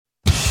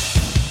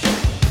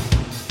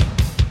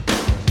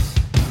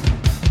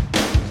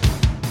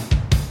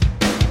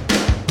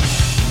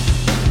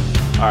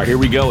right, here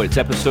we go. It's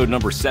episode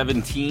number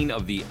 17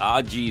 of the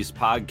Odgies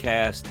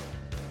podcast.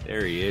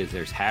 There he is.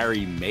 There's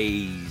Harry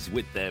Mays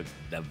with the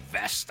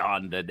vest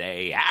on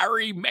today.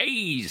 Harry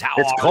Mays, how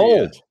are you? It's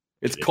cold.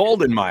 It's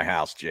cold in my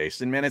house,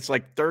 Jason. Man, it's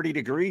like 30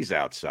 degrees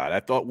outside.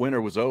 I thought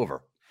winter was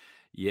over.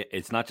 Yeah,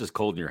 it's not just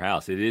cold in your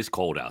house. It is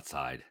cold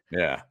outside.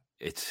 Yeah.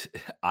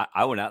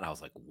 I went out and I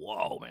was like,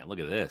 whoa, man, look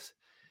at this.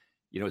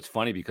 You know, it's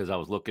funny because I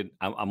was looking.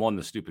 I'm on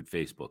the stupid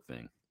Facebook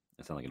thing.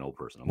 I sound like an old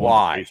person.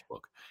 Why? On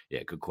Facebook.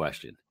 Yeah, good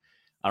question.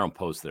 I don't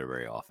post there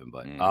very often,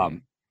 but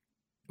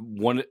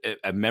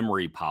a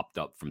memory popped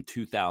up from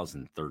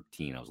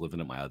 2013. I was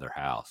living at my other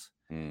house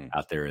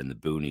out there in the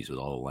boonies with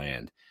all the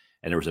land,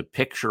 and there was a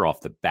picture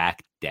off the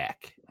back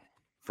deck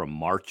from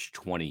March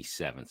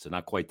 27th, so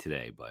not quite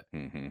today, but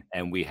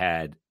and we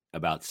had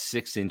about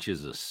 6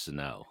 inches of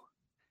snow,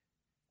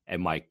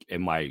 and my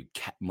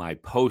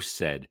post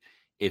said,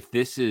 "If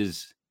this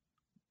is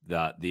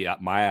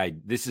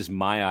this is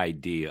my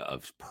idea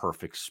of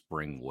perfect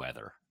spring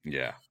weather."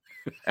 Yeah.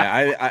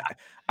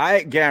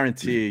 I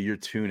guarantee your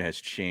tune has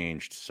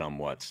changed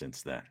somewhat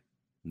since then.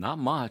 Not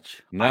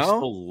much. No? I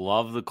still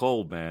love the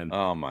cold, man.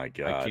 Oh my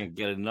God. I can't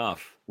get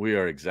enough. We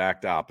are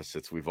exact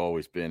opposites. We've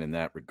always been in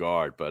that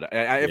regard. But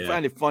I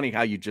find it funny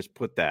how you just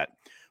put that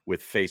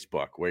with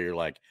Facebook, where you're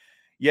like,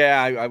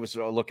 yeah, I was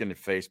looking at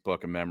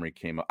Facebook, a memory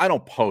came up. I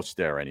don't post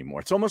there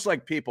anymore. It's almost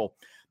like people,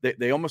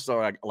 they almost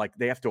are like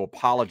they have to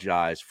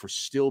apologize for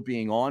still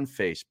being on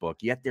Facebook,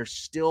 yet they're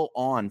still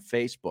on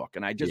Facebook.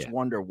 And I just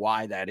wonder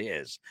why that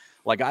is.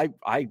 Like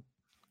I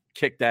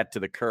kicked that to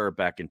the curb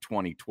back in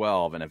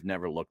 2012 and have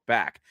never looked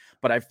back.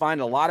 But I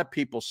find a lot of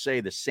people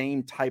say the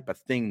same type of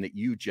thing that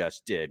you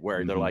just did,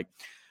 where they're like,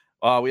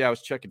 oh, yeah, I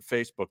was checking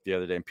Facebook the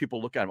other day, and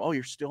people look at them, oh,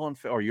 you're still on,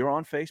 or you're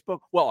on Facebook?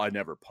 Well, I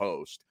never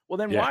post. Well,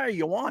 then why are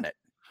you on it?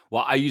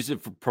 Well, I use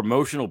it for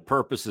promotional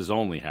purposes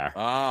only, Harry.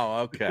 Oh,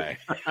 okay.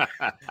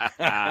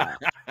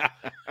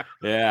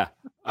 Yeah.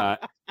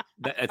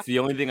 That's the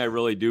only thing I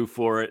really do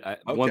for it.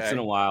 Once in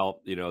a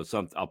while, you know,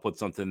 I'll put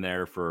something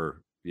there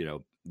for, you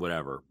know,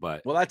 whatever.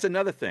 But well, that's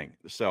another thing.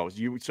 So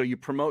you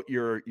promote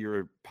your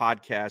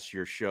podcasts,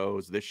 your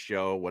shows, this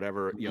show,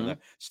 whatever, you know, the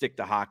Stick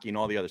to Hockey and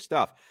all the other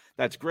stuff.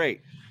 That's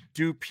great.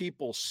 Do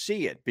people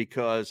see it?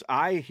 Because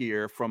I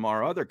hear from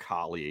our other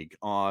colleague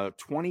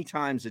 20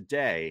 times a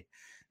day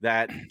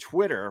that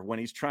Twitter, when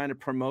he's trying to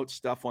promote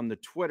stuff on the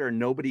Twitter,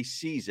 nobody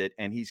sees it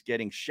and he's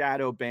getting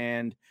shadow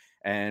banned.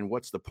 And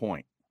what's the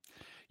point?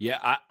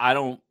 Yeah, I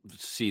don't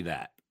see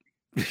that.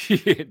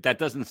 That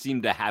doesn't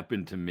seem to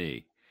happen to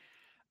me.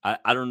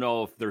 I don't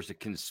know if there's a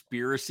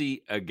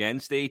conspiracy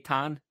against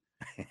Eitan,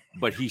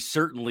 but he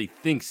certainly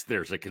thinks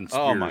there's a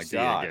conspiracy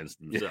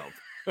against himself.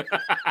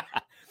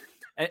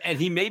 And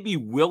he may be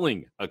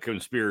willing a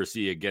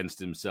conspiracy against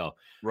himself.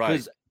 Right.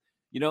 Because,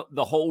 you know,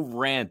 the whole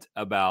rant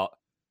about,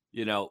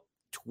 you know,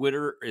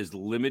 Twitter is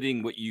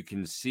limiting what you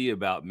can see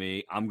about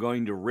me. I'm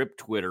going to rip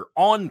Twitter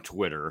on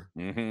Twitter.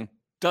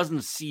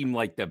 Doesn't seem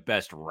like the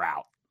best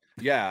route.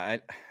 Yeah.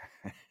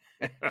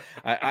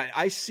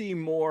 I see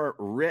more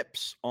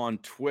rips on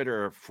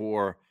Twitter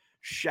for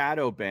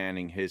shadow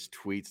banning his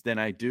tweets than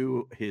I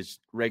do his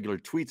regular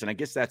tweets. And I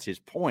guess that's his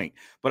point.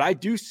 But I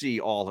do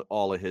see all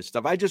of his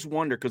stuff. I just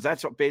wonder, because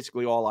that's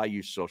basically all I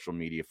use social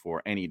media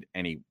for any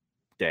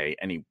day,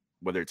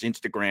 whether it's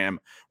Instagram,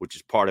 which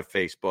is part of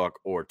Facebook,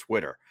 or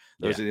Twitter.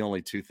 Those are the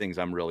only two things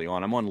I'm really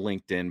on. I'm on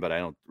LinkedIn, but I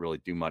don't really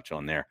do much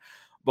on there.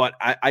 But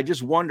I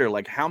just wonder,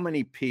 like, how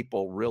many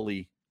people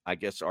really, I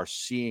guess, are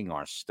seeing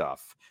our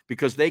stuff,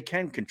 because they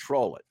can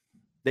control it.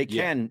 They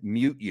can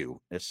mute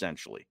you,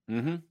 essentially.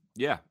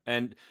 Yeah.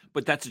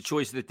 But that's a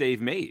choice that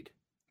they've made.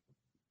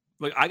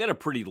 Like, I got a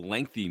pretty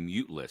lengthy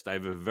mute list. I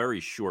have a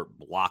very short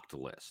blocked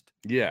list.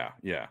 Yeah.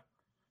 Yeah.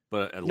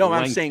 But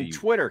I'm saying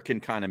Twitter can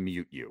kind of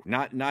mute you,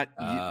 not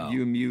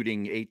you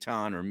muting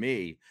Eitan or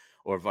me,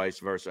 or vice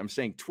versa. I'm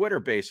saying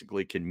Twitter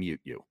basically can mute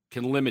you,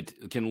 can limit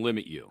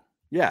you.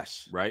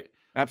 Yes, right.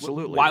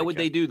 Absolutely. Why would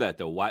they do that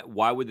though?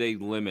 Why would they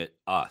limit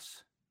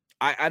us?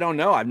 I don't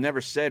know. I've never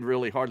said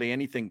really hardly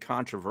anything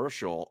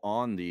controversial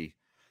on the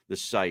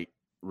site.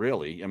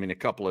 Really, I mean, a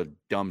couple of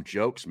dumb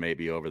jokes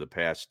maybe over the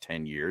past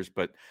 10 years,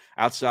 but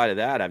outside of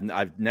that,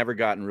 I've never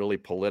gotten really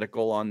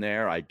political on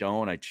there. I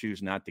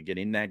choose not to get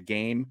in that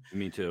game.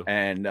 Me too.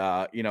 And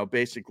you know,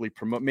 basically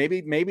promote.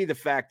 Maybe the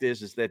fact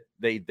is that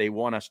they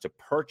want us to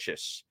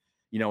purchase,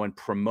 you know, and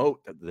promote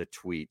the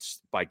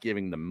tweets by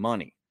giving them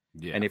money.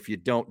 Yeah. And if you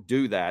don't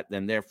do that,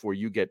 then therefore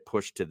you get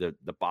pushed to the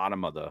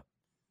bottom of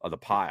the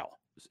pile,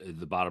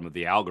 the bottom of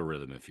the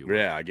algorithm, if you will.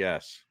 Yeah, I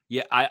guess.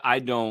 Yeah,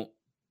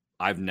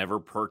 I've never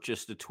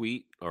purchased a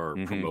tweet or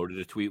promoted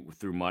a tweet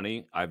through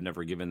money. I've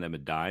never given them a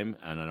dime,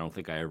 and I don't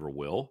think I ever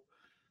will.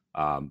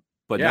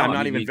 But yeah, I'm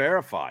not even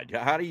verified.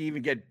 How do you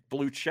even get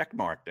blue check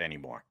marked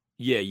anymore?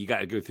 Yeah, you got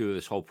to go through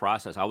this whole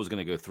process. I was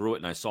going to go through it,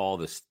 and I saw all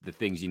the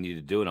things you need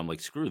to do, and I'm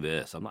like, screw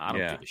this. I don't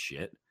give a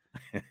shit.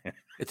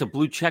 It's a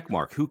blue check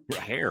mark. Who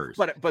cares?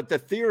 But the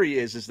theory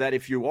is that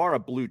if you are a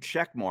blue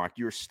check mark,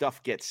 your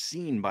stuff gets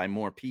seen by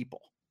more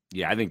people.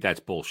 Yeah, I think that's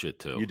bullshit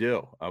too. You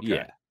do? Okay.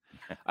 Yeah.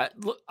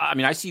 I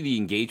mean, I see the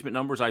engagement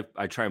numbers. I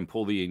try and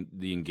pull the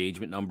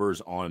engagement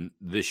numbers on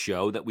this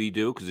show that we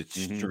do because it's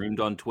streamed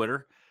on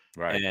Twitter,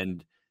 Right.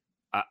 and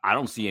I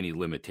don't see any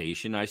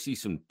limitation. I see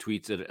some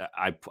tweets that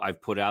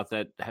I've put out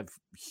that have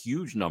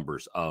huge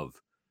numbers of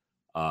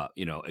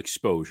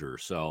exposure.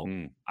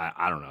 So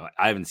I don't know.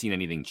 I haven't seen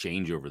anything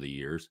change over the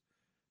years.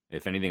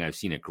 If anything, I've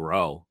seen it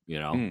grow.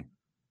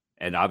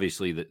 And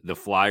obviously the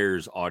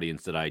Flyers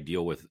audience that I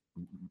deal with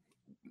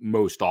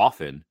most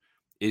often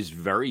is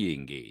very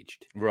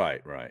engaged.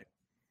 Right.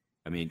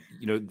 I mean,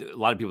 a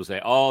lot of people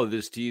say, "Oh,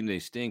 this team, they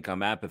stink.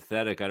 I'm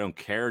apathetic. I don't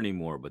care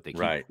anymore." But they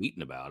keep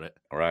tweeting about it.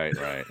 Right.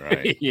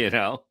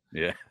 Yeah.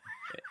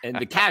 And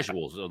the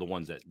casuals are the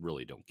ones that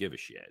really don't give a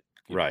shit.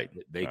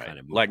 They kind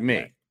of move like away.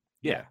 me.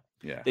 Yeah.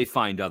 They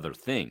find other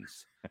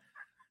things.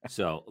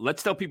 So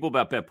let's tell people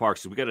about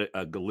betPARX. We got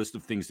a list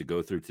of things to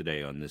go through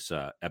today on this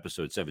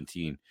episode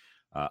 17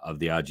 of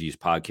the OGs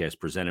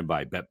podcast presented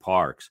by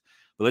betPARX.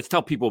 But let's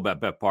tell people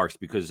about betPARX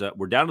because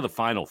we're down to the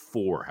final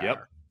four.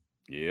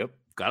 Yep.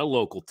 Got a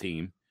local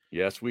team.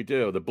 Yes, we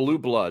do. The Blue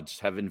Bloods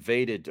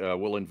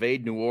will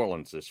invade New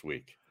Orleans this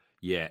week.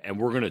 Yeah, and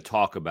we're going to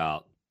talk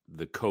about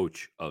the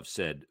coach of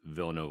said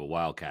Villanova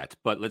Wildcats.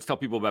 But let's tell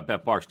people about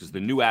betPARX because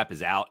the new app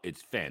is out.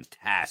 It's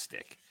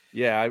fantastic.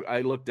 Yeah, I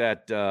looked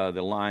at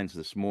the lines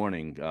this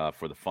morning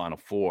for the Final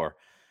Four,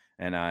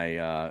 and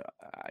I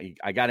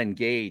got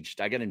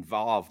engaged. I got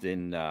involved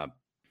in the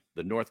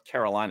North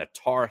Carolina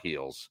Tar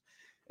Heels.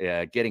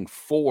 Getting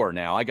 4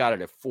 now. I got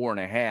it at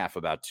 4.5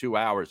 about 2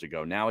 hours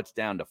ago. Now it's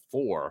down to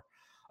 4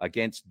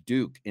 against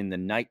Duke in the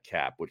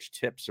nightcap, which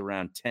tips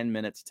around 10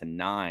 minutes to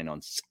 9 on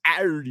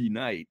Saturday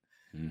night.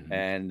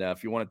 And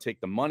if you want to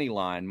take the money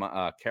line,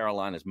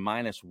 Carolina's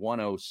minus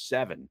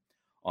 107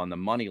 on the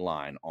money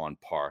line on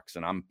Parks.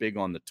 And I'm big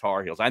on the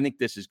Tar Heels. I think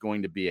this is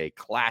going to be a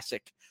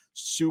classic,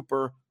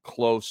 super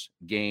close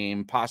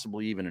game,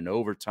 possibly even an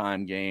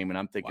overtime game. And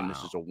I'm thinking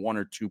this is a 1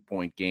 or 2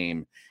 point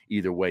game,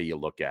 either way you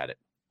look at it.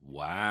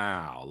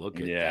 Wow, look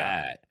at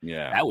that.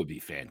 Yeah. That would be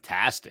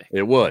fantastic.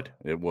 It would.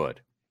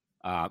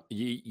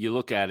 You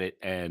look at it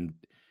and,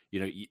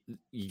 you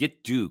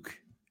get Duke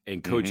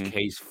and Coach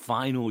K's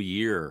final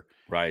year,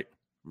 right?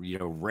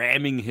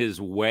 Ramming his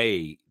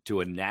way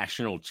to a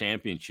national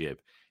championship.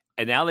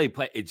 And now they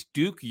play, it's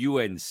Duke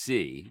UNC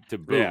to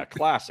boot. Yeah,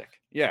 classic.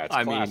 Yeah, it's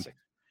classic.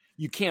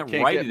 You can't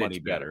write it any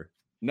better.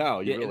 No,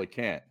 you really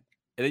can't.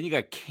 And then you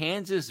got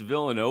Kansas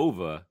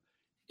Villanova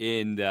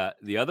in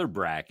the other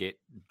bracket,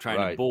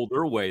 trying to bull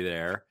their way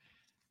there.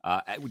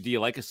 Do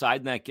you like a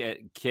side in that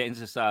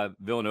Kansas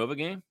Villanova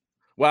game?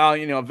 Well,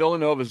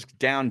 Villanova's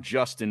down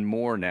Justin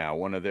Moore now,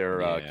 one of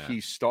their key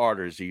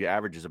starters. He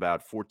averages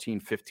about 14,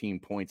 15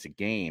 points a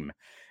game,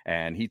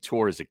 and he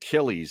tore his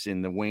Achilles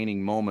in the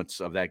waning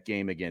moments of that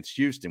game against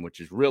Houston, which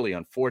is really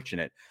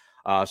unfortunate.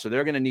 So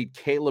they're going to need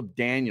Caleb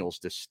Daniels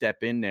to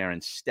step in there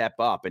and step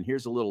up. And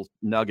here's a little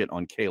nugget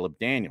on Caleb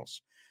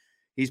Daniels.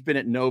 He's been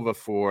at Nova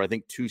for, I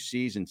think, 2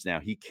 seasons now.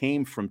 He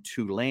came from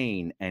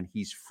Tulane, and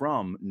he's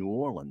from New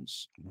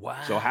Orleans.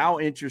 Wow. So how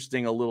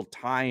interesting a little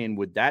tie-in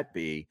would that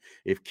be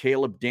if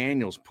Caleb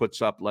Daniels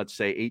puts up, let's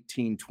say,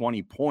 18,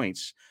 20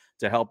 points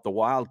to help the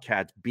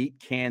Wildcats beat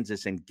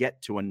Kansas and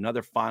get to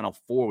another Final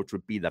Four, which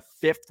would be the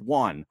 5th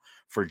one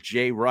for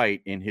Jay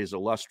Wright in his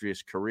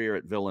illustrious career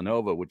at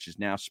Villanova, which is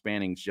now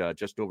spanning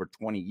just over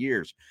 20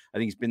 years. I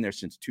think he's been there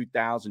since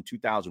 2000,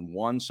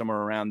 2001, somewhere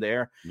around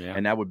there. Yeah.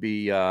 And that would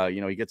be,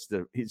 he gets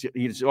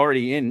he's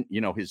already in,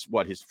 his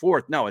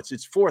 4th. No, it's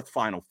his 4th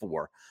Final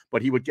Four,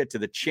 but he would get to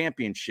the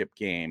championship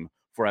game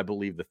for, I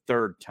believe, the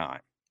 3rd time.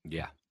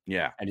 Yeah.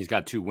 And he's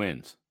got 2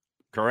 wins.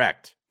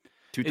 Correct.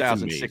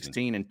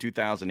 2016 and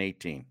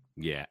 2018.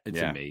 Yeah, it's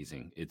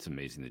amazing. It's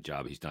amazing the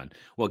job he's done.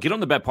 Well, get on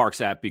the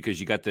betPARX app because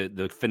you got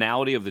the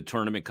finality of the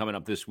tournament coming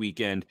up this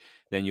weekend.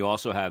 Then you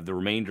also have the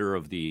remainder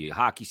of the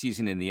hockey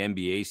season and the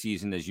NBA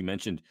season. As you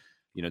mentioned,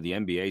 the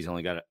NBA's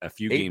only got a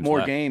few 8 games more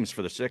left. games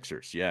for the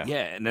Sixers. Yeah,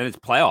 and then it's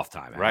playoff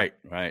time. Right.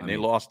 And they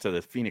lost to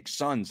the Phoenix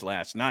Suns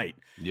last night.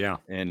 Yeah,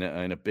 in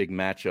a big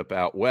matchup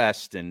out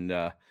west. And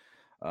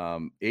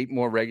 8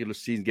 more regular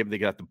season games. They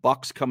got the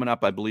Bucks coming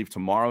up, I believe,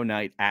 tomorrow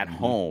night at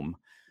home.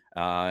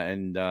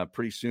 And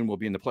pretty soon we'll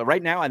be in the play.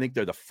 Right now, I think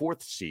they're the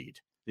 4th seed.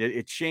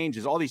 It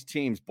changes. All these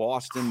teams,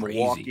 Boston,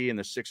 Milwaukee, and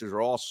the Sixers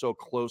are all so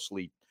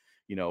closely,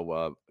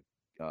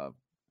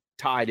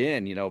 tied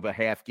in, a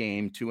half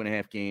game,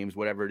 2.5 games,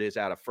 whatever it is,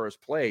 out of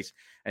first place.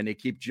 And they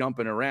keep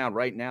jumping around.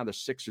 Right now, the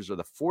Sixers are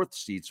the 4th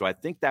seed. So I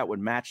think that would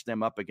match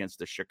them up against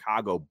the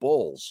Chicago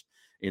Bulls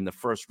in the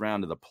first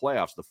round of the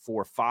playoffs, the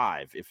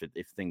 4-5,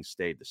 if things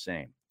stayed the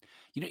same.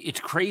 It's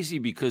crazy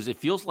because it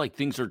feels like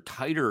things are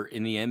tighter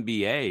in the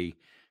NBA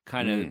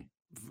kind of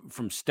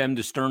from stem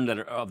to stern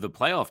of the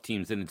playoff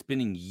teams than it's been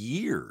in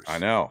years. I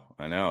know.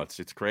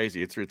 It's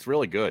crazy. It's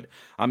really good.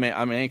 I'm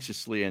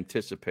anxiously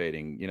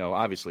anticipating,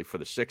 obviously for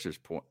the Sixers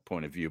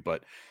point of view,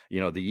 but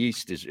the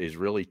East is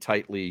really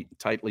tightly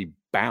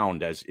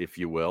bound, as if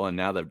you will. And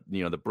now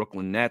the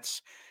Brooklyn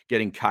Nets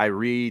getting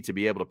Kyrie to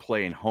be able to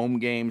play in home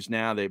games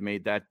now. They've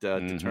made that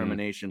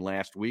determination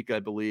last week, I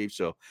believe.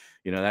 So,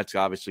 that's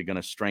obviously going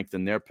to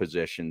strengthen their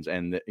positions.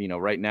 And,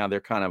 right now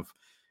they're kind of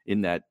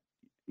in that,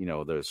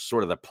 the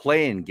sort of the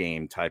play-in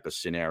game type of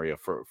scenario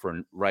for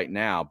right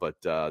now. But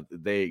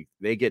they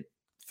get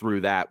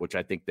through that, which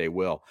I think they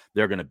will.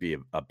 They're going to be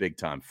a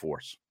big-time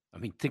force. I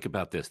mean, think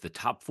about this. The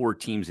top 4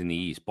 teams in the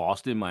East,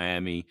 Boston,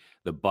 Miami,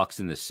 the Bucks,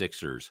 and the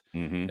Sixers.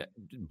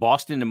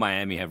 Boston and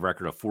Miami have a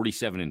record of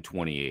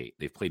 47-28.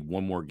 They've played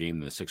one more game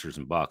than the Sixers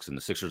and Bucks, and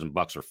the Sixers and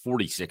Bucks are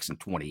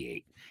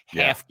 46-28.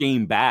 Half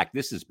game back.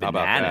 This is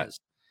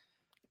bananas.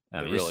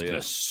 I mean, this is going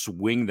to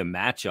swing the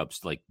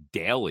matchups like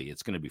daily.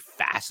 It's going to be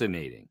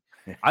fascinating.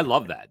 I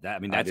love that. I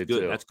mean, that's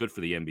good. That's good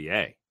for the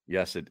NBA.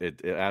 Yes,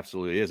 it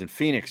absolutely is. And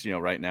Phoenix,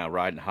 right now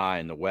riding high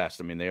in the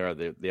West. I mean, they have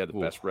the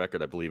best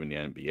record, I believe, in the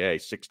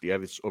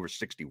NBA. Over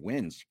 60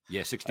 wins.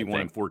 Yeah,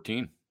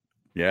 61-14.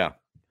 Yeah,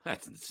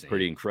 that's insane.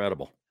 Pretty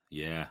incredible.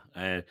 Yeah.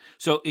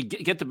 So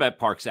get the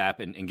betPARX app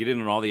and get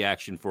in on all the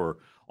action for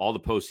all the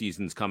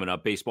postseasons coming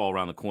up. Baseball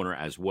around the corner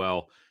as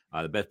well.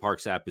 The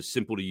betPARX app is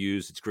simple to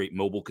use. It's great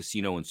mobile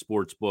casino and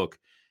sports book.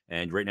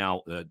 And right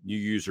now, new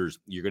users,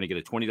 you're going to get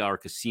a $20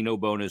 casino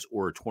bonus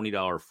or a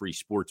 $20 free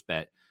sports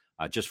bet.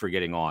 Just for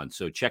getting on.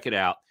 So check it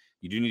out.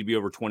 You do need to be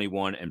over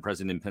 21 and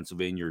present in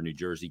Pennsylvania or New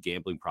Jersey.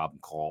 Gambling problem,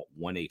 call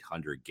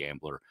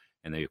 1-800-GAMBLER.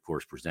 And they, of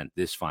course, present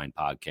this fine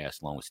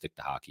podcast along with Stick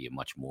to Hockey and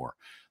much more.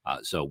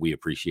 So we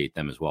appreciate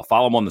them as well.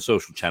 Follow them on the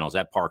social channels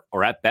at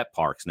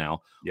betPARX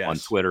now on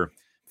Twitter,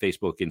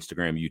 Facebook,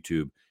 Instagram,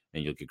 YouTube,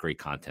 and you'll get great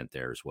content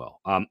there as well.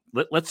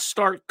 Let's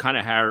start kind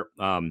of how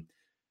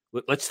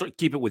let's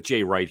keep it with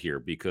Jay Wright here,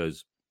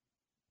 because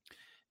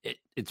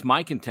it's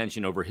my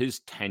contention over his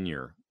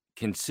tenure,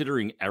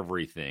 considering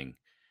everything,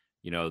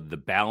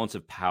 the balance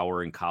of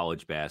power in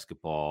college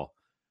basketball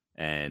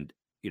and,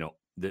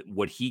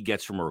 what he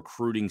gets from a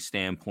recruiting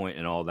standpoint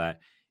and all that.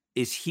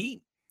 Is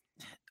he,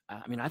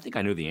 I mean, I think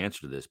I know the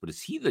answer to this, but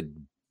is he the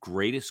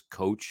greatest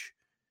coach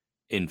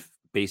in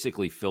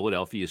basically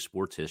Philadelphia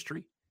sports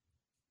history?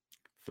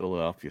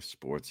 Philadelphia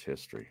sports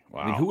history.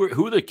 Wow. I mean,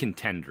 who are the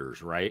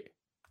contenders, right?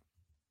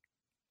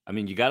 I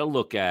mean, you got to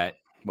look at.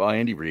 Well,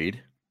 Andy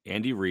Reid.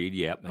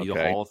 Yeah. He's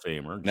a Hall of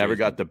Famer. Never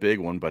got the big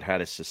one, but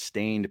had a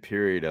sustained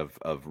period of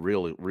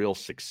real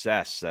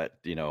success that,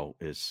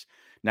 is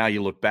now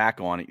you look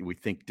back on it, we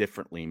think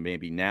differently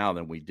maybe now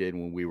than we did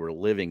when we were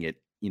living it,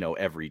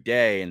 every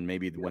day. And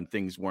maybe when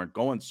things weren't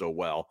going so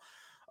well,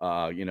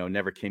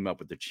 never came up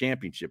with the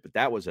championship. But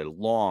that was a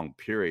long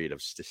period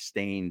of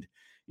sustained,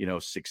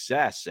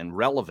 success and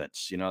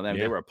relevance. They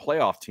were a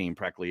playoff team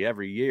practically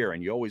every year,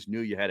 and you always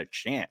knew you had a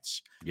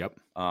chance. Yep.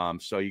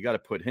 So you got to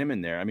put him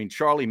in there. I mean,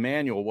 Charlie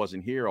Manuel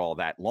wasn't here all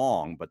that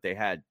long, but they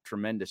had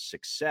tremendous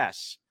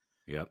success.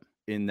 Yep.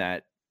 In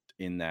that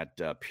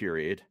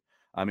period.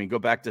 I mean, go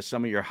back to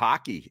some of your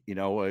hockey.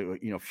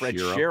 Fred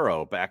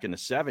Shero back in the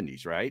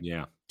 70s, right?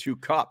 Yeah. 2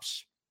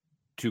 cups.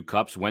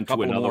 Went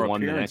to another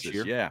one the next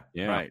year. Yeah.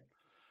 Right.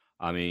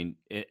 I mean,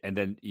 and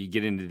then you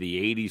get into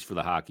the 80s for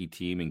the hockey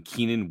team, and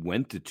Keenan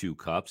went to 2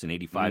 cups in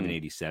 85 and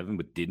 87,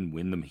 but didn't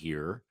win them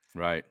here.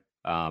 Right.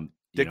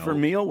 Dick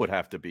Vermeil would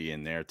have to be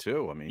in there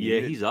too. I mean,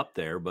 he's up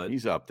there, but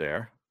he's up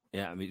there.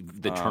 Yeah. I mean,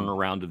 the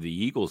turnaround of the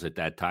Eagles at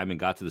that time and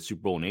got to the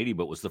Super Bowl in 80,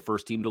 but was the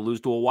first team to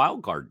lose to a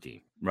wild card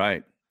team.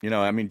 Right.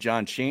 I mean,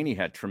 John Chaney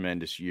had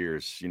tremendous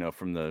years,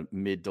 from the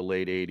mid to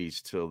late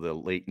 80s till the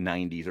late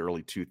 90s,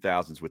 early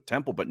 2000s with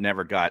Temple, but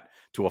never got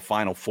to a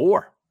Final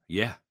Four.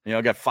 Yeah.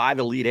 Got 5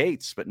 Elite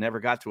Eights, but never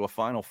got to a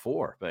Final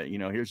Four. But,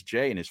 here's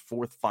Jay in his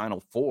 4th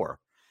Final Four.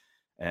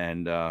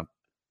 And 2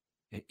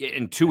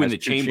 in the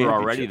chamber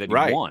already that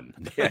he won.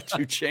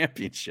 2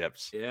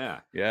 championships. Yeah.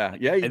 Yeah.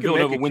 And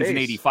Villanova wins in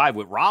 85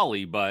 with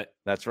Raleigh, but.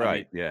 That's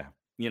right. I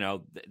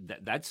mean,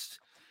 that's,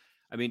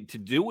 I mean, to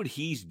do what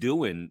he's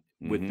doing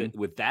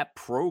with that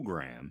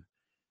program.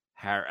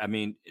 I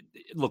mean,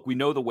 look, we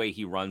know the way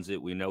he runs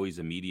it. We know he's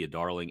a media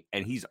darling,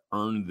 and he's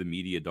earned the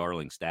media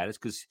darling status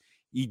because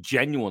he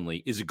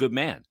genuinely is a good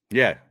man.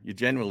 Yeah, you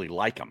genuinely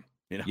like him.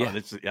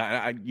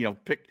 Yeah.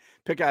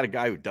 Pick out a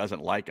guy who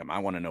doesn't like him. I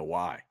want to know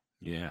why.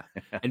 Yeah,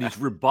 and he's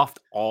rebuffed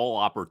all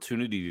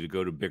opportunity to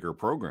go to bigger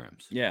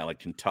programs. Yeah, like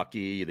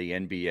Kentucky, the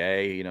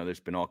NBA. There's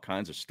been all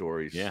kinds of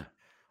stories. Yeah.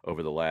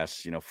 Over the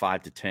last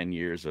 5 to 10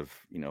 years of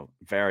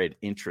varied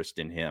interest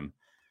in him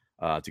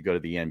to go to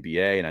the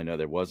NBA, and I know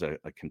there was a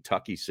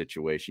Kentucky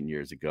situation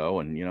years ago,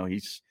 and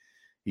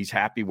he's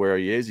happy where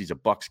he is. He's a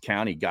Bucks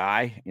County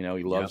guy. He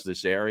loves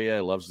this area.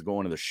 He loves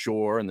going to the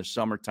shore in the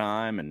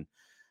summertime and,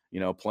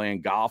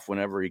 playing golf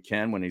whenever he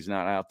can when he's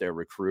not out there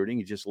recruiting.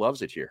 He just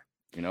loves it here,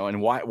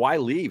 and why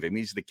leave? I mean,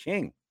 he's the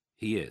king.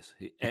 He is.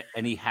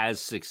 And he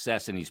has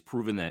success, and he's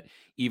proven that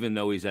even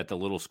though he's at the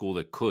little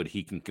school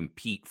he can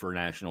compete for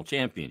national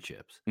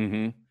championships.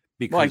 Mm-hmm.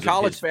 Because in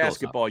college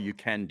basketball, you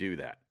can do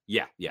that.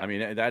 Yeah, yeah. I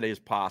mean, that is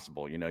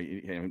possible,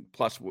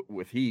 plus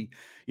with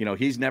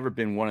he's never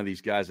been one of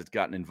these guys that's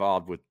gotten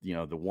involved with,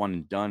 the one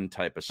and done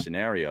type of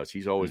scenarios.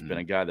 He's always been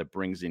a guy that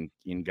brings in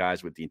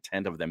guys with the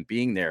intent of them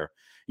being there,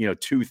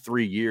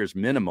 2-3 years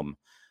minimum.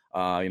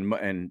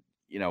 And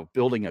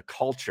building a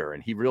culture,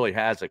 and he really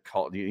has a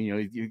cult.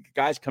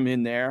 Guys come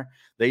in there,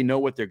 they know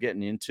what they're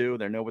getting into,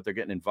 they know what they're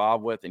getting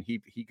involved with, and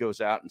he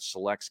goes out and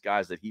selects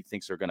guys that he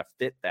thinks are going to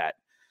fit that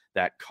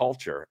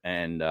culture.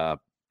 And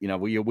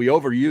we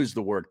overuse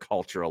the word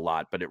culture a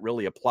lot, but it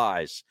really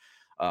applies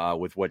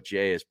with what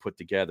Jay has put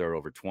together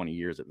over 20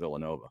 years at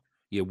Villanova.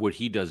 Yeah, what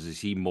he does is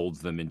he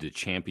molds them into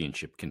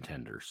championship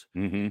contenders.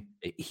 Mm-hmm.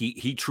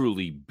 He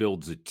truly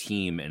builds a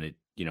team, and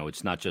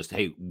it's not just,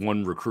 hey,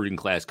 one recruiting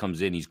class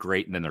comes in, he's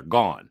great, and then they're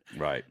gone.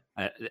 Right.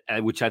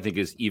 Which I think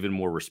is even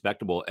more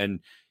respectable.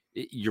 And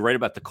you're right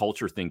about the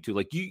culture thing too.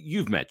 Like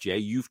you've met Jay,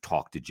 you've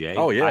talked to Jay.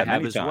 Oh yeah, I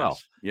have as times. well.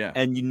 Yeah.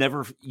 And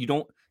you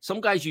don't.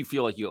 Some guys you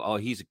feel like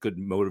he's a good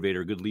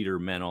motivator, good leader,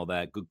 man, all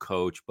that, good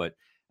coach. But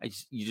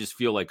you just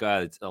feel like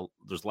there's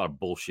a lot of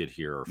bullshit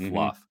here or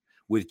fluff. Mm-hmm.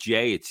 With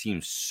Jay, it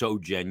seems so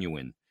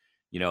genuine,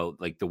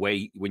 like the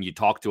way when you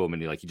talk to him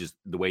and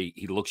the way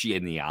he looks you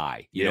in the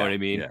eye, you know what I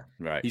mean? Yeah,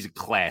 right. He's a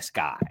class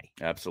guy.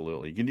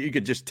 Absolutely. You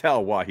could just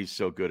tell why he's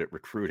so good at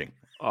recruiting.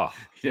 Oh,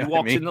 he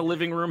walks in the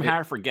living room,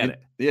 Harry, forget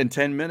it. In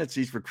 10 minutes,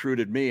 he's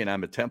recruited me, and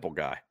I'm a Temple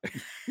guy.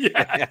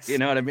 Yes. You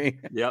know what I mean?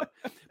 Yep.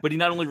 But he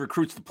not only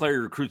recruits the player, he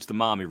recruits the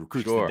mom, he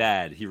recruits the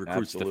dad, he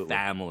recruits the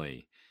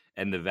family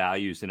and the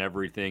values and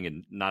everything.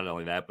 And not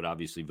only that, but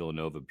obviously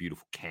Villanova,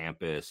 beautiful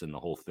campus and the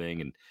whole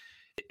thing. And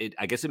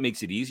I guess it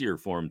makes it easier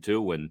for him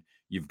too when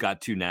you've got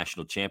 2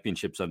 national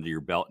championships under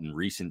your belt in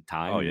recent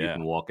time. You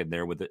can walk in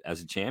there with it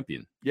as a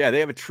champion. Yeah,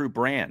 they have a true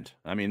brand.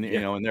 I mean,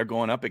 and they're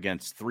going up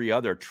against 3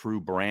 other true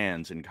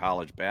brands in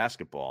college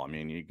basketball. I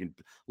mean, you can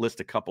list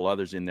a couple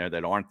others in there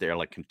that aren't there.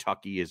 Like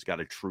Kentucky has got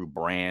a true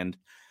brand.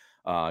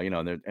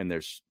 And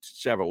there's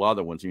several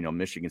other ones,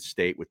 Michigan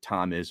State with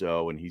Tom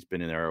Izzo, and he's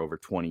been in there over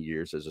 20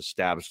 years, has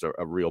established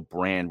a real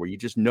brand where you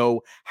just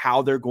know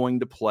how they're going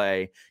to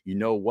play. You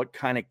know what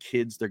kind of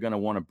kids they're going to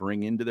want to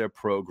bring into their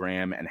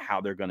program and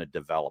how they're going to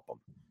develop them.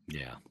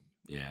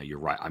 Yeah, you're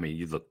right. I mean,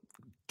 you look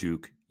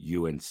Duke,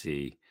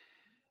 UNC,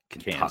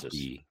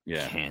 Kentucky,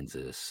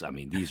 Kansas. I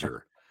mean, these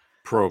are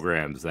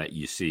programs that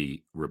you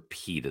see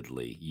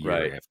repeatedly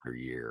year after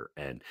year.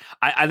 And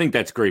I think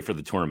that's great for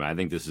the tournament. I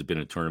think this has been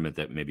a tournament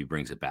that maybe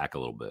brings it back a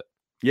little bit.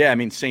 Yeah, I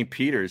mean, St.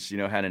 Peter's,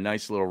 had a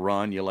nice little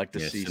run. You like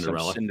to see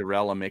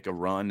Cinderella make a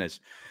run.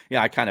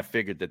 I kind of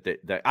figured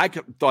that I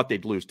thought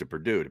they'd lose to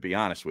Purdue, to be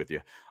honest with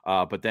you.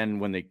 But then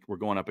when they were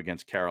going up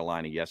against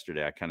Carolina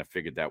yesterday, I kind of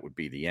figured that would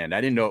be the end.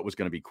 I didn't know it was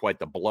going to be quite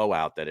the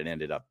blowout that it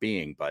ended up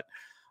being, but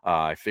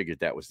I figured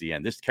that was the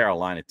end. This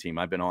Carolina team,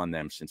 I've been on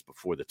them since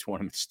before the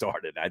tournament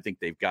started. I think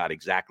they've got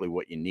exactly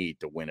what you need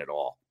to win it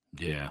all.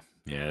 Yeah,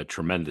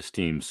 tremendous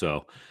team.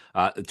 So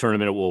the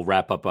tournament will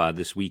wrap up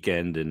this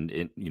weekend and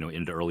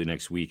into early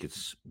next week.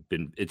 It's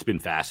been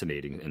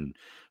fascinating and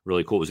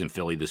really cool. It was in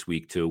Philly this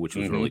week too, which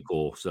was really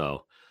cool.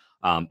 So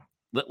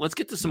let's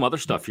get to some other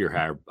stuff here,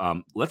 Harry.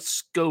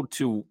 Let's go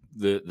to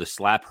the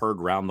slap heard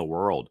around the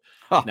world.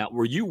 Huh. Now,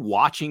 were you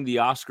watching the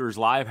Oscars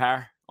live,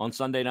 Harry, on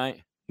Sunday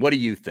night? What do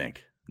you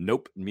think?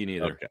 Nope, me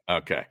neither.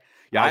 Okay.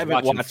 Yeah, I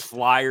haven't watched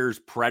Flyers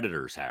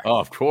Predators, Harry. Oh,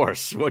 of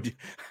course. What?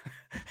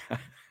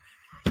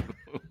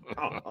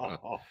 I'm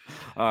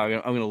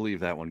going to leave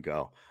that one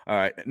go. All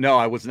right. No,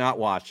 I was not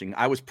watching.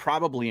 I was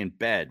probably in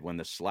bed when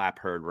the slap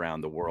heard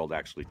around the world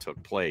actually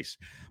took place.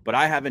 But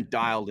I haven't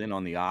dialed in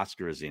on the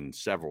Oscars in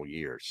several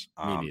years.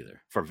 Me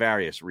neither. For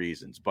various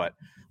reasons. But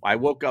I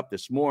woke up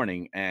this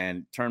morning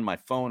and turned my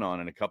phone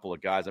on, and a couple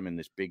of guys, I'm in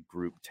this big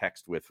group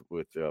text with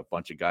a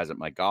bunch of guys at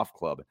my golf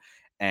club.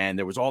 And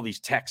there was all these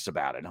texts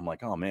about it. I'm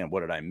like, oh, man,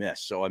 what did I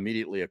miss? So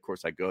immediately, of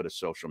course, I go to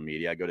social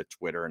media. I go to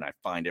Twitter, and I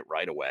find it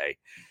right away.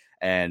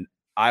 And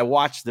I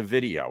watched the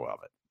video of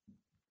it.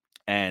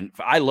 And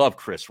I love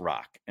Chris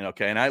Rock.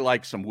 And I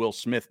like some Will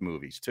Smith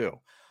movies, too.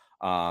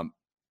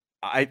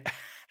 I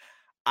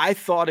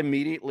thought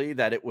immediately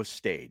that it was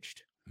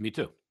staged. Me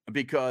too.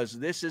 Because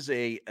this is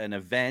an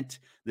event.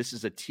 This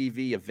is a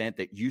TV event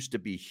that used to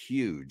be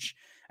huge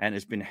and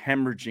has been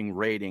hemorrhaging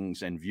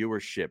ratings and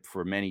viewership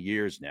for many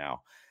years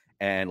now.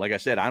 And like I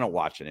said, I don't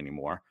watch it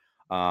anymore.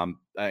 I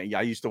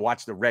used to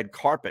watch the red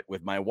carpet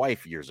with my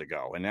wife years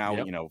ago. And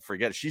now,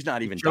 forget it. She's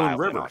not even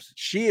dialed in on it.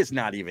 She is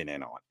not even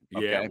in on it.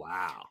 Okay? Yeah,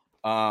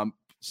 wow.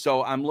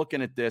 So I'm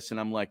looking at this and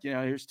I'm like,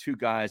 here's 2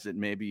 guys that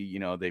maybe,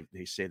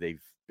 they say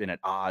they've been at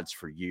odds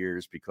for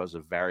years because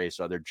of various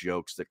other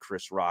jokes that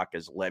Chris Rock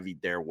has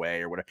levied their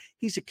way or whatever.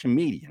 He's a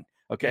comedian.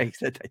 Okay.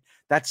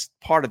 That's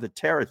part of the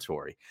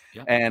territory.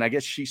 Yeah. And I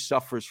guess she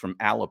suffers from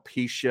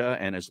alopecia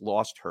and has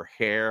lost her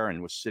hair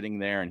and was sitting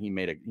there, and he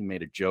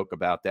made a joke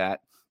about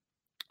that.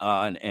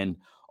 And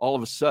all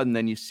of a sudden,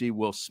 then you see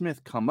Will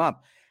Smith come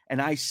up,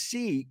 and I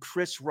see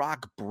Chris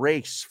Rock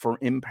brace for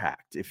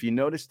impact. If you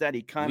notice that,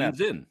 he kind of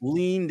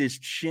leaned his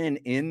chin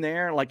in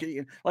there, like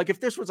if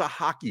this was a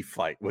hockey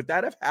fight, would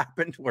that have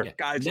happened? Where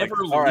guys never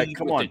like, all right,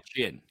 come on, the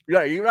chin.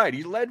 Yeah, you're right.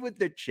 He led with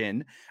the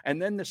chin,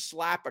 and then the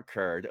slap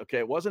occurred. Okay,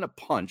 it wasn't a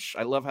punch.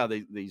 I love how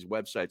these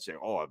websites say,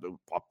 "Oh, an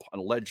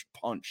alleged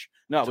punch."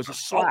 No, it was a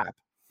slap.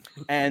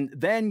 And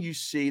then you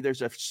see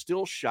there's a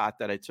still shot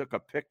that I took a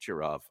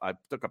picture of. I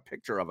took a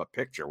picture of a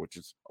picture, which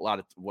is a lot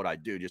of what I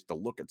do just to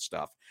look at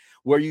stuff,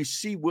 where you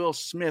see Will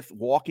Smith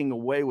walking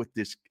away with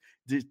this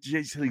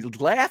he's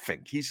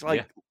laughing. He's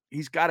like,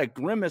 he's got a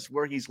grimace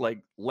where he's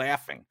like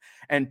laughing.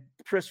 And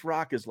Chris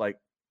Rock is like,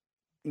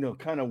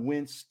 kind of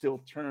wince, still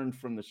turned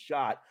from the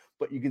shot,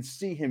 but you can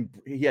see him,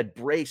 he had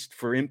braced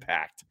for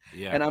impact.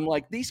 Yeah. And I'm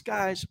like, these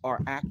guys are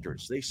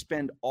actors. They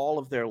spend all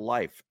of their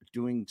life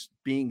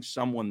being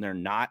someone they're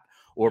not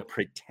or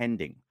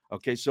pretending.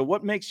 Okay. So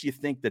what makes you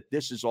think that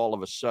this is all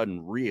of a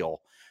sudden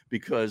real?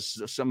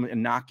 Because some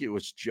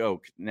innocuous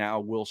joke, now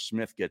Will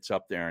Smith gets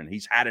up there and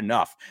he's had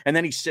enough. And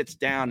then he sits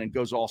down and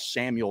goes all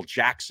Samuel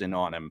Jackson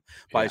on him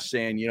by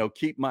saying,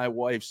 keep my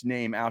wife's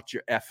name out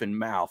your effing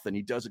mouth. And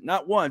he does it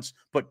not once,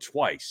 but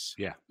twice.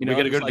 Yeah. We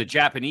got to go to the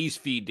Japanese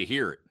feed to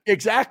hear it.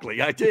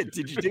 Exactly. I did.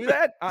 Did you do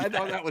that? I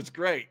thought that was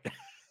great.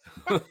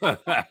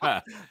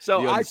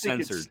 So I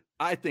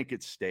think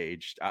it's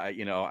staged.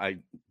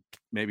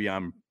 Maybe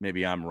I'm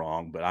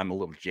wrong, but I'm a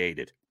little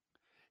jaded.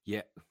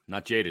 Yeah,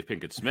 not Jada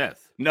Pinkett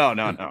Smith. No.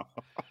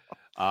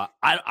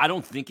 I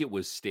don't think it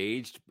was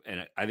staged,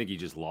 and I think he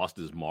just lost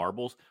his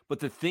marbles. But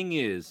the thing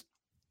is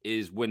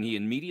when he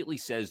immediately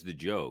says the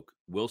joke,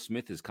 Will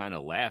Smith is kind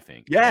of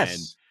laughing. Yes.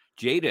 And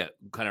Jada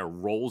kind of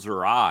rolls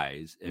her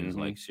eyes and is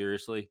like,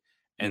 seriously?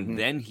 And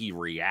then he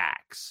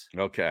reacts.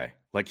 Okay.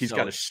 Like he's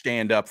got to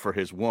stand up for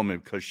his woman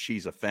because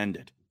she's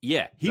offended.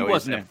 Yeah, he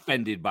wasn't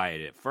offended by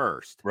it at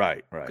first.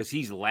 Right. Because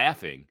he's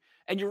laughing.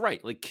 And you're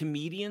right. Like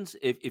comedians,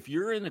 if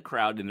you're in a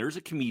crowd and there's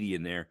a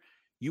comedian there,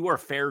 you are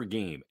fair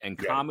game. And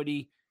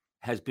comedy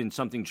has been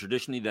something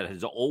traditionally that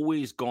has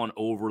always gone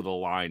over the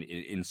line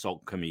in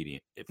insult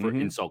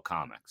insult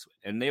comics.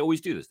 And they always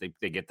do this.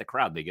 They get the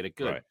crowd. They get it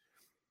good. Right.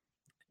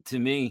 To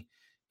me,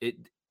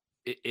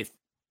 if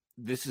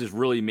this is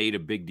really made a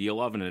big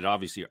deal of, and it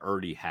obviously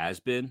already has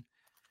been,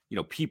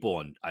 people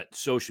on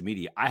social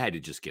media, I had to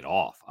just get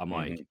off. I'm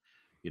like,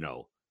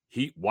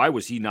 why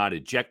was he not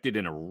ejected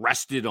and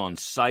arrested on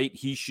site?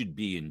 He should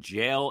be in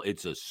jail.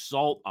 It's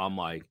assault. I'm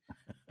like,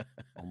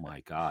 oh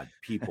my God,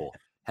 people,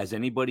 has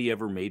anybody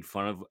ever made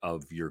fun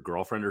of your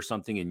girlfriend or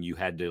something and you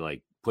had to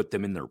like put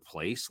them in their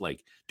place?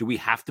 Like, do we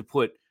have to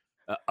put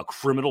a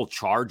criminal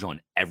charge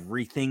on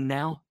everything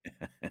now?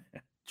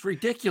 It's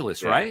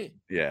ridiculous, right?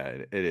 Yeah,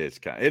 it is.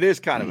 It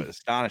is kind of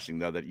astonishing,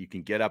 though, that you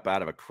can get up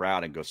out of a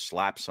crowd and go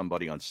slap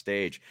somebody on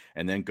stage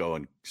and then go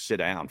and sit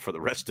down for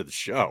the rest of the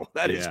show.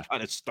 That is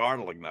kind of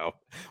startling, though,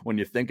 when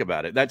you think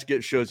about it. That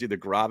shows you the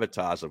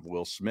gravitas of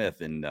Will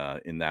Smith in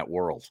that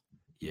world.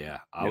 Yeah,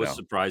 I was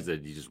surprised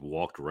that he just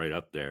walked right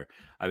up there.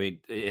 I mean,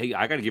 hey,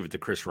 I got to give it to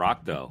Chris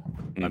Rock, though.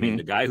 I mean,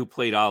 the guy who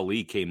played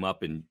Ali came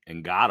up and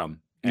got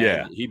him.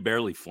 And he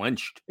barely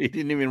flinched. He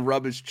didn't even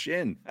rub his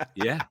chin.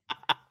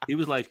 He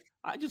was like,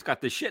 I just got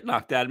the shit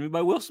knocked out of me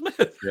by Will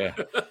Smith. Yeah.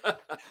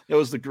 That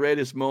was the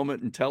greatest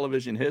moment in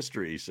television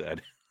history, he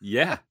said.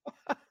 Yeah.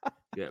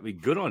 I mean,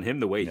 good on him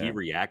the way he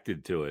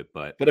reacted to it.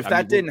 But if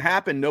that didn't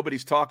happen,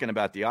 nobody's talking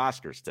about the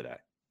Oscars today.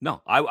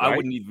 No, I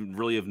wouldn't even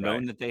really have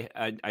known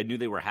that I knew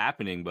they were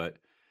happening. But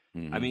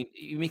I mean,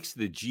 he makes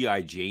the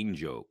G.I. Jane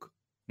joke,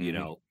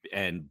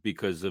 and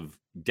because of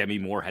Demi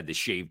Moore had the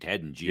shaved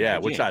head in G.I.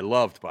 Jane. Which I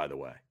loved, by the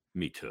way.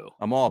 Me too.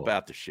 I'm all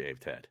about the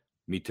shaved head.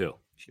 Me too.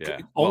 Yeah.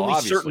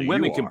 Only certain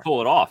women can pull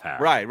it off,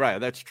 Harry. Right.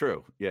 That's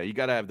true. Yeah, you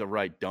got to have the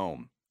right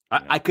dome.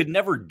 I could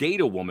never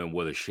date a woman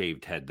with a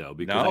shaved head, though,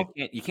 because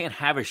you can't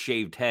have a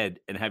shaved head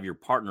and have your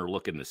partner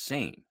looking the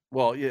same.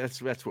 Well, yeah,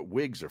 that's what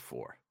wigs are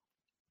for.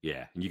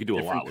 Yeah, and you can do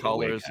different a lot with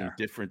colors a wig, and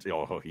different.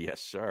 Oh,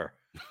 yes, sir.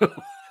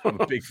 I'm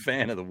a big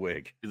fan of the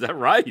wig. Is that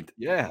right?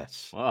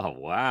 Yes. Oh,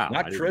 wow.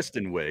 Not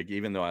Kristen Wiig,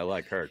 even though I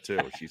like her too.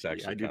 She's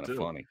actually kind of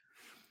funny.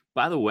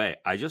 By the way,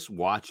 I just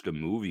watched a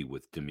movie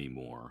with Demi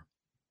Moore.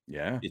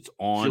 Yeah, it's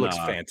on. She looks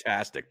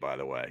fantastic, by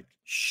the way.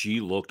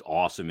 She looked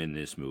awesome in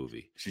this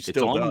movie. It's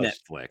on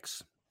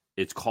Netflix.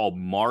 It's called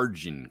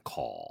Margin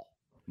Call.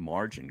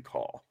 Margin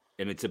Call,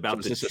 and it's about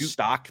is this a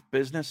stock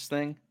business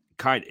thing?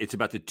 It's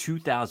about the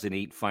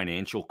 2008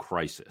 financial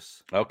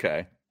crisis.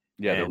 Okay.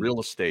 Yeah, the real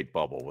estate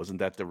bubble. Wasn't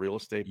that the real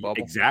estate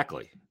bubble?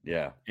 Exactly.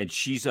 Yeah. And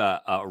she's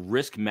a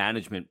risk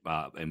management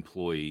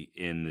employee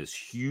in this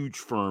huge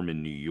firm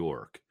in New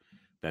York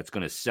that's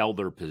going to sell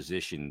their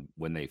position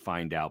when they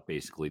find out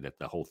basically that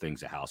the whole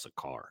thing's a house of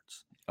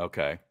cards.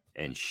 Okay.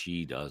 And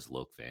she does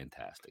look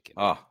fantastic.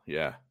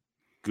 Yeah.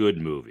 Good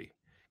movie.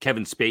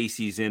 Kevin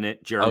Spacey's in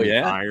it. Jeremy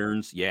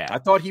Irons. Yeah. I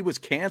thought he was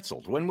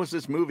canceled. When was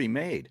this movie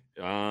made?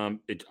 I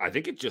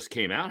think it just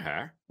came out,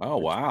 Oh,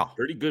 wow.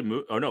 Pretty good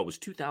movie. Oh, no, it was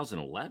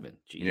 2011.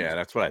 Jeez. Yeah,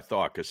 that's what I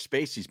thought, because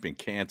Spacey's been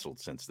canceled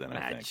since then,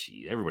 I think.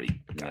 Gee,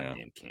 everybody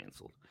goddamn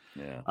canceled.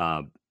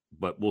 Yeah.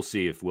 But we'll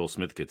see if Will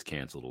Smith gets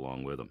canceled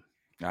along with him.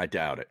 I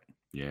doubt it.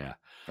 Yeah.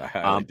 I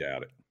highly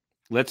doubt it.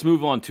 Let's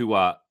move on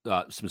to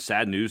some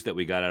sad news that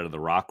we got out of the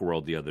rock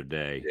world the other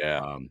day.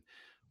 Yeah.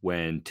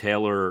 When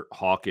Taylor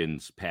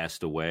Hawkins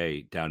passed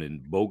away down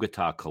in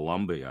Bogota,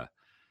 Colombia,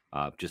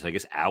 just, I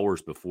guess,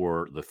 hours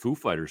before the Foo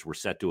Fighters were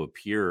set to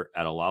appear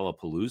at a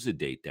Lollapalooza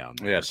date down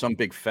there. Yeah, some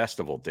big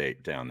festival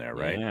date down there,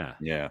 right? Yeah.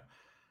 Yeah.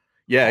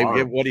 Yeah,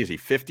 Horrible. what is he,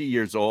 50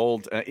 years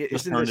old? Just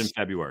Isn't turned in this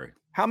February.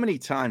 how many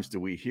times do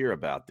we hear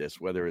about this,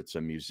 whether it's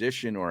a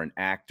musician or an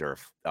actor,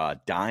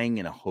 dying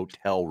in a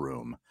hotel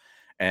room?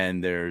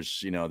 And there's,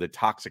 the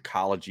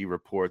toxicology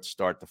reports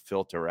start to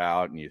filter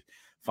out, and you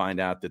find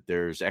out that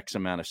there's X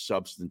amount of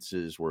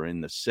substances were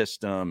in the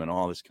system and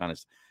all this kind of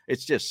stuff.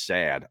 It's just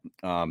sad.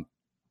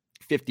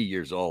 50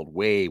 years old,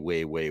 way,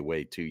 way, way,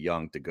 way too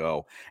young to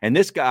go. And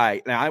this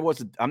guy, now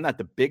I'm not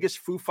the biggest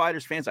Foo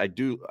Fighters fans. I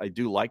do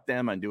like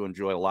them. I do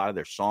enjoy a lot of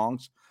their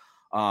songs.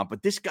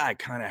 But this guy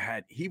kind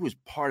of he was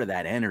part of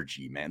that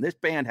energy, man. This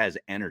band has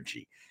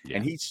energy. Yeah.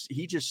 And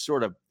he just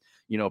sort of,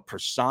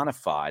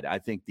 personified, I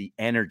think, the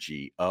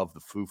energy of the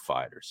Foo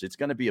Fighters. It's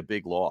going to be a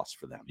big loss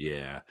for them.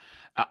 Yeah.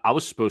 I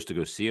was supposed to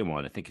go see him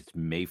on, I think it's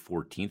May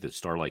 14th at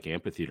Starlight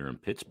Amphitheater in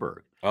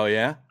Pittsburgh. Oh,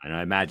 yeah? And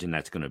I imagine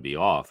that's going to be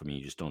off. I mean,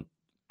 you just don't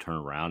turn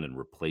around and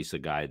replace a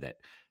guy that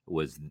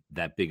was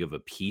that big of a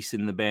piece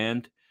in the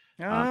band.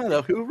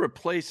 The Who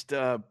replaced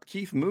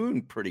Keith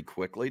Moon pretty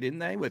quickly, didn't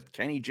they, with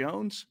Kenny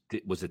Jones?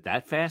 Was it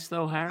that fast,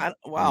 though, Harry?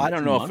 I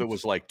don't know if it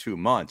was like 2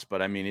 months,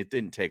 but I mean, it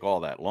didn't take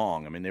all that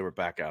long. I mean, they were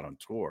back out on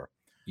tour.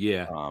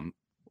 Yeah.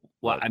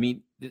 Well, I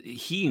mean,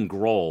 he and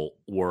Grohl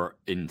were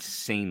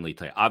insanely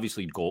tight.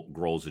 Obviously,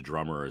 Grohl's a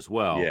drummer as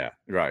well. Yeah,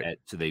 right.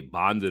 So they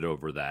bonded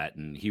over that,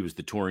 and he was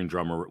the touring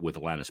drummer with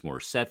Alanis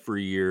Morissette for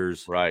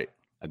years. Right.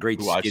 A great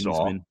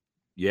skinsman.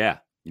 Yeah.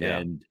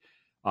 And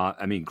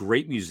I mean,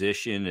 great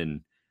musician,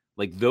 and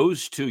like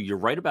those two, you're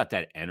right about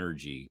that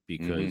energy,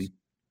 because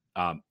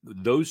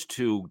those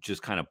two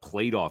just kind of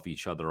played off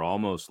each other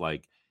almost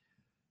like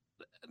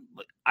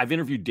I've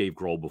interviewed Dave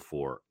Grohl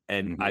before,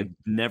 and I've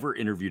never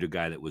interviewed a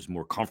guy that was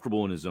more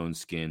comfortable in his own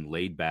skin,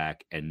 laid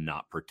back, and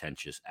not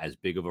pretentious, as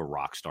big of a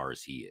rock star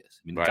as he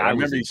is. I mean, right. I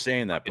remember you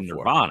saying that in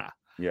before. Nirvana.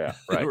 Yeah,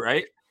 right.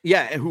 Right?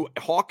 Yeah, and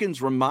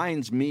Hawkins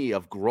reminds me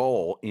of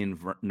Grohl in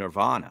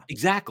Nirvana.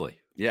 Exactly.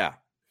 Yeah.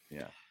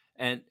 Yeah.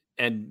 And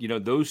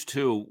those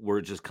two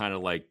were just kind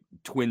of like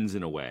twins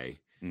in a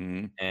way,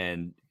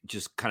 and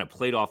just kind of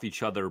played off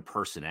each other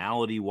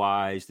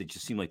personality-wise. They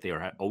just seemed like they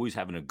were always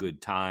having a good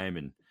time,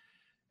 and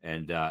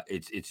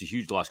it's a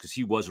huge loss because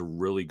he was a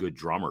really good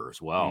drummer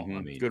as well.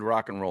 I mean, good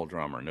rock and roll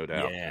drummer, no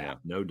doubt. Yeah,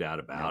 no doubt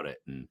about it.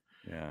 And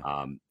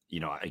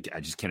I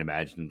just can't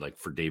imagine, like,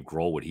 for Dave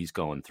Grohl what he's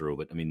going through.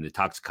 But I mean, the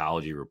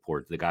toxicology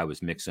report, the guy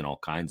was mixing all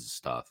kinds of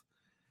stuff.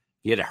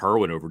 He had a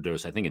heroin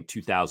overdose, I think, in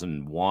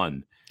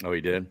 2001. Oh,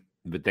 he did?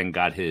 But then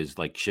got his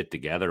shit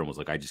together and was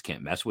like, I just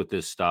can't mess with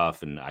this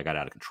stuff, and I got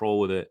out of control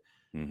with it.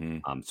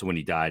 So when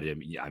he died,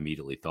 I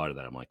immediately thought of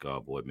that. I'm like,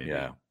 oh boy, maybe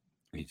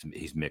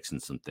he's mixing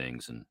some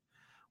things, and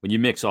when you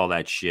mix all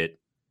that shit,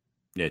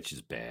 it's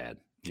just bad.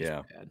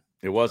 Bad.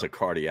 It was a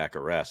cardiac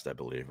arrest, I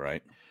believe,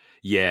 right?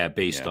 Yeah,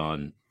 based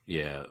on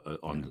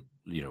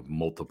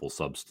multiple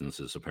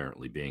substances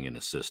apparently being in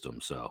the system.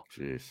 So,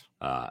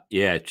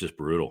 it's just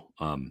brutal.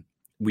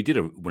 We did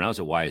when I was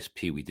at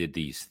YSP, we did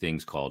these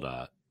things called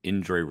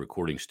Indre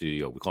Recording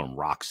Studio. We call them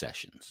rock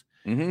sessions,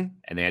 and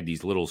they had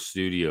these little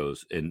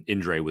studios. And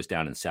Indre was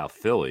down in South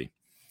Philly,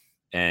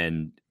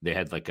 and they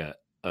had like a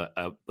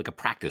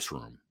practice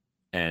room.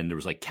 And there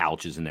was like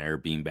couches in there,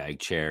 beanbag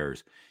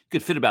chairs. You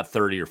could fit about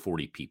 30 or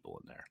 40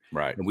 people in there.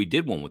 Right. And we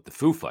did one with the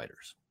Foo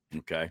Fighters.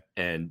 Okay.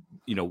 And,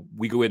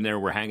 we go in there,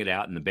 we're hanging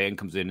out, and the band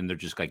comes in, and they're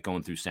just like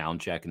going through sound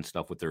check and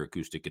stuff with their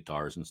acoustic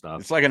guitars and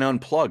stuff. It's like an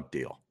unplugged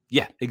deal.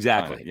 Yeah,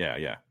 exactly.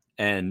 Yeah.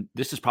 And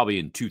this is probably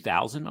in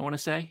 2000, I want to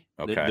say.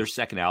 Okay. Their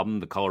second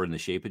album, The Color and the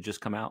Shape, had just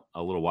come out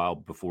a little while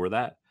before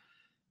that.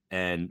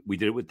 And we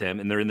did it with them,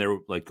 and they're in there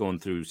like going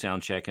through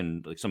sound check,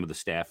 and like some of the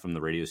staff from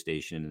the radio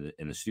station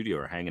and the studio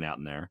are hanging out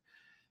in there.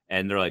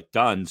 And they're like,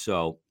 done.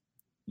 So,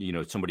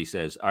 somebody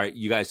says, all right,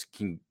 you guys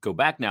can go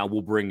back now.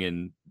 We'll bring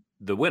in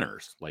the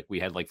winners. Like, we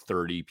had like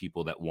 30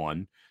 people that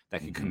won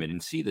that could come in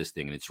and see this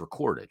thing, and it's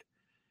recorded.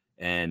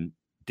 And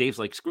Dave's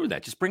like, screw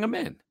that. Just bring them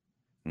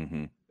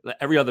in.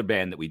 Every other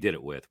band that we did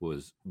it with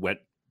went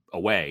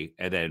away.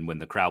 And then when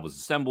the crowd was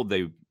assembled,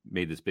 they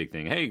made this big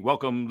thing. Hey,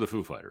 welcome the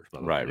Foo Fighters.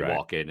 Right. They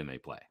walk in and they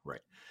play.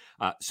 Right.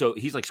 So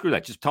he's like, screw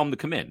that. Just tell them to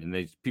come in.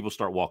 And people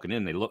start walking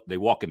in. They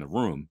walk in the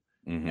room.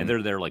 And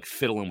they're there like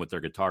fiddling with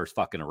their guitars,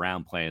 fucking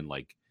around, playing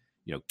like,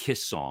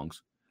 Kiss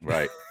songs.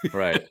 Right.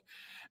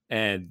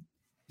 And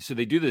so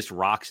they do this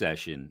rock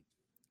session,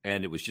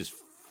 and it was just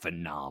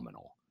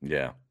phenomenal.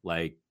 Yeah.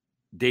 Like,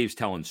 Dave's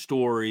telling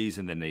stories,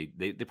 and then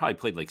they probably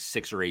played like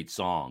 6 or 8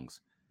 songs.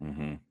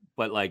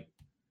 But like,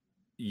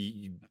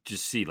 you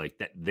just see like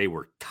that they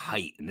were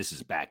tight, and this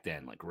is back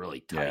then, like really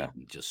tight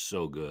and just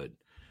so good.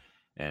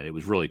 And it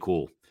was really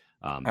cool.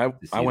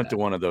 I went to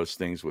one of those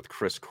things with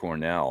Chris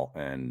Cornell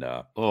and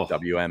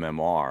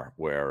WMMR,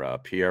 where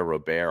Pierre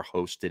Robert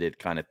hosted it,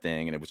 kind of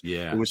thing, and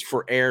it was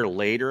for air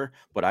later.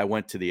 But I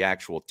went to the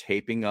actual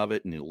taping of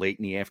it late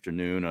in the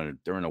afternoon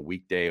during a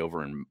weekday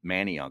over in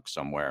Manayunk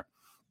somewhere,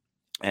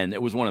 and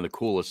it was one of the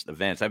coolest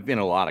events. I've been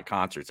to a lot of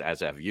concerts,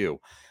 as have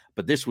you,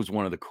 but this was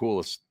one of the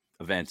coolest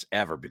events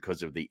ever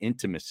because of the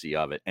intimacy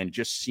of it, and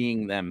just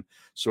seeing them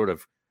sort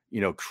of,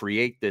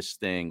 create this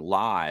thing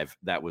live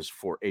that was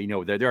for, they're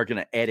going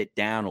to edit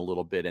down a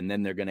little bit and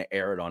then they're going to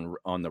air it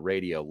on the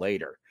radio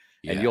later.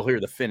 And you'll hear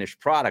the finished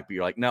product, but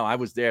you're like, no, I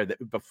was there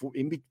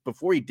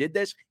before he did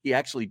this. He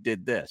actually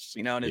did this,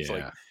 and it's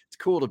like, it's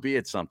cool to be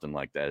at something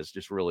like that. It's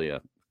just really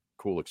a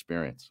cool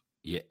experience.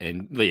 Yeah.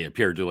 And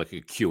Pierre do like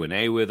a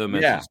Q&A with him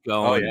as he's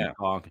going and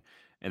talking.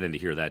 And then to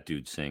hear that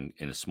dude sing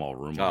in a small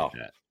room like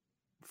that.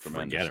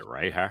 Tremendous. Forget it,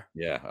 right, huh?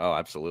 Yeah. Oh,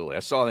 absolutely. I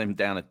saw him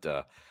down at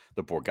the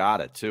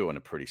Borgata too, in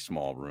a pretty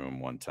small room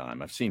one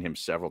time. I've seen him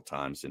several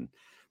times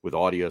with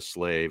Audio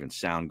Slave and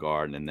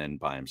Soundgarden, and then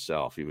by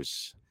himself.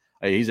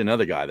 He's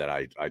another guy that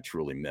I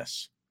truly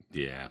miss.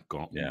 Yeah,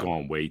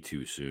 gone way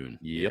too soon.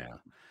 Yep.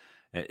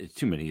 Yeah,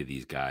 too many of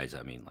these guys.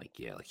 I mean, like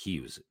he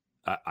was.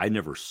 I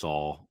never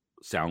saw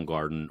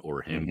Soundgarden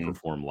or him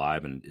perform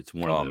live, and it's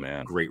one of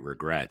the great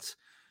regrets.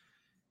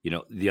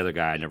 The other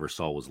guy I never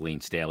saw was Lane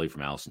Staley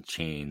from Alice in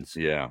Chains.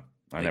 Yeah,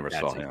 I never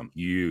saw him.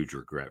 Huge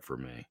regret for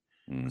me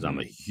because I'm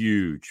a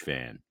huge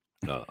fan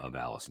of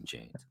Alice in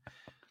Chains.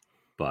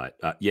 But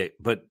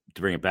but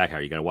to bring it back,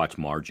 Harry, you got to watch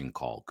Margin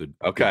Call.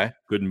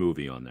 Good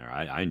movie on there.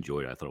 I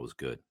enjoyed it. I thought it was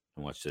good.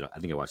 I watched it. I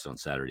think I watched it on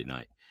Saturday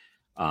night.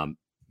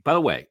 By the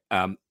way,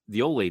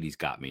 the old lady's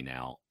got me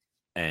now,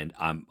 and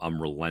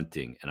I'm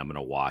relenting, and I'm going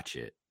to watch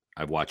it.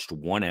 I've watched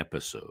one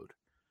episode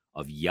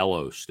of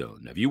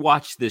Yellowstone. Have you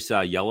watched this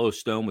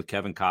Yellowstone with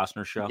Kevin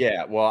Costner show?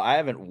 Yeah, well, I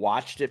haven't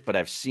watched it, but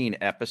I've seen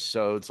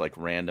episodes, like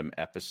random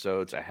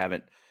episodes. I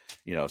haven't,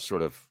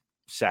 sort of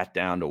sat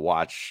down to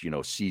watch,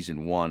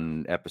 season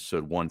 1,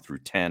 episode 1 through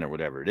 10 or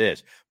whatever it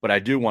is. But I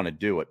do want to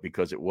do it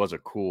because it was a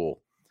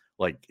cool,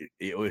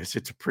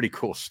 it's a pretty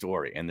cool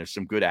story, and there's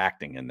some good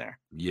acting in there.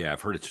 Yeah,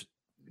 I've heard it's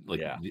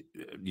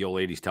the old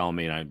lady's telling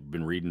me, and I've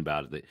been reading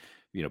about it,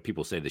 that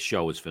people say the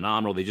show is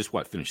phenomenal. They just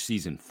finished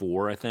season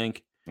 4, I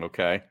think.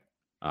 Okay.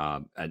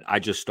 And I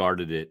just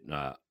started it,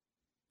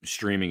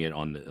 streaming it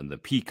on the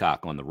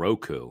Peacock on the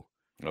Roku.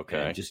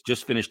 Okay.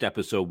 Just finished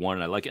episode 1,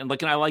 and I like it. And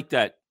I like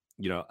that,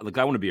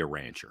 I want to be a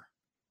rancher.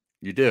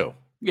 You do?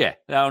 Yeah.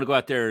 I want to go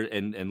out there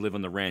and live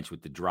on the ranch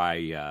with the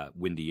dry,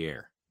 windy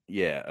air.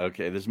 Yeah.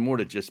 Okay. There's more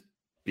to just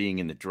being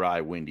in the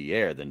dry, windy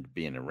air than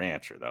being a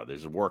rancher, though.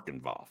 There's work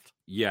involved.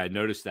 Yeah. I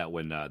noticed that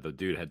when the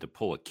dude had to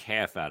pull a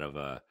calf out of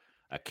a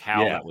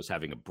cow that was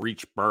having a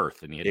breech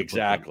birth, and he had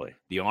to put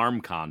the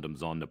arm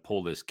condoms on to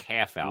pull this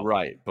calf out.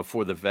 Right.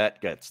 Before the vet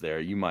gets there,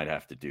 you might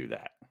have to do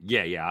that.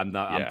 Yeah.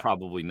 I'm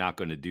probably not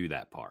going to do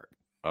that part.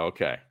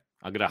 Okay.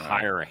 I'm going to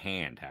hire a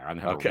hand. I'm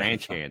going to have a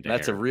ranch hand.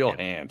 That's a real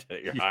hand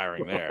that you're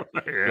hiring there.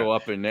 Go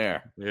up in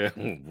there. Yeah.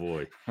 Oh,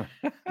 boy.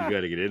 You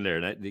got to get in there.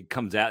 And it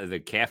comes out, the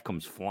calf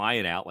comes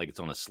flying out like it's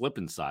on a slip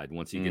inside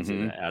once he gets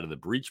out of the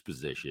breech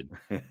position,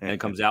 and it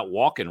comes out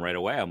walking right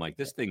away. I'm like,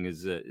 this thing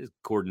is a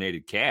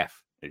coordinated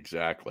calf.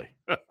 Exactly.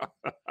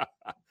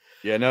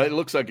 Yeah, no, it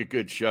looks like a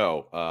good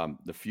show.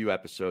 The few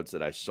episodes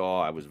that I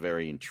saw, I was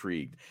very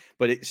intrigued.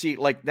 But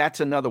that's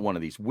another one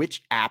of these.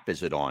 Which app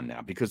is it on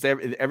now? Because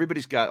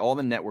everybody's got, all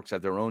the networks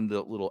have their own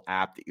little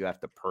app that you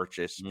have to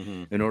purchase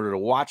in order to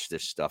watch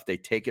this stuff. They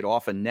take it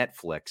off of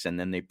Netflix, and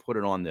then they put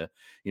it on the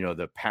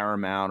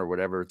Paramount or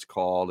whatever it's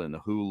called, and the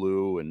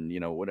Hulu,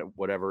 and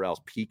whatever else.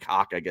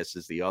 Peacock, I guess,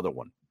 is the other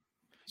one.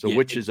 So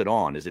which is it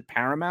on? Is it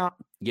Paramount?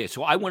 Yeah.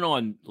 So I went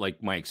on my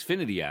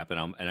Xfinity app,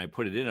 and I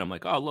put it in. I'm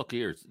like, oh, look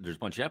here, there's a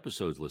bunch of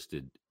episodes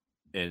listed,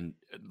 and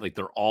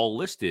they're all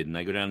listed. And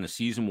I go down to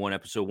season 1,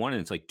 episode 1,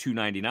 and it's like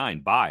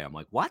 $2.99. Buy. I'm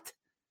like, what?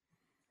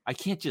 I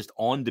can't just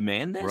on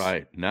demand this?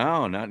 Right.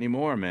 No, not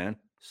anymore, man.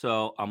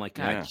 So I'm like,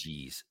 God,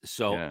 geez.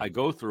 So I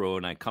go through,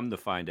 and I come to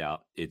find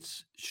out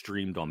it's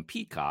streamed on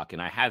Peacock,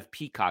 and I have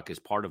Peacock as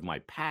part of my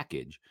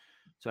package.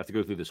 So I have to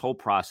go through this whole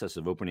process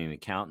of opening an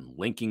account and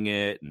linking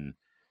it, and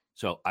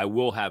so I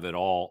will have it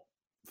all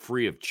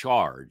free of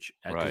charge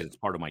because it's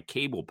part of my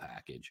cable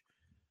package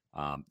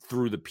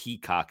through the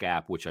Peacock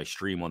app, which I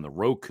stream on the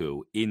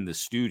Roku in the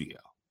studio.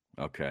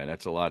 Okay,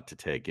 that's a lot to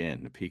take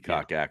in, the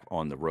Peacock app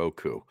on the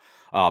Roku.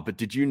 But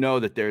did you know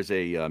that there's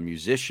a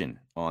musician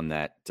on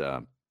that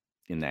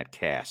in that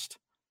cast?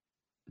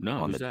 No,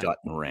 on the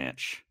Dutton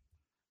Ranch.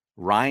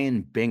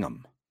 Ryan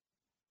Bingham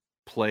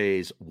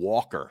plays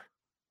Walker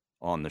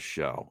on the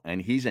show, and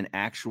he's an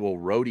actual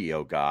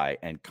rodeo guy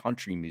and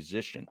country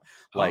musician,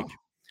 like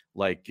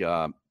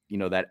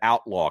that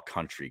outlaw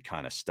country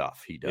kind of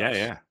stuff he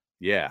does.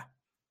 Yeah.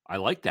 I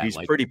like that. He's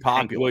pretty popular.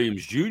 Hank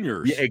Williams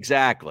Jr.'s Yeah,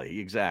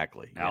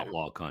 exactly.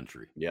 outlaw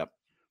country. Yep.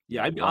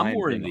 Yeah, I'm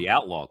more in the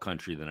outlaw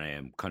country than I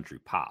am country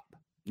pop.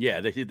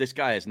 Yeah, this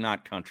guy is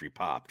not country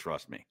pop.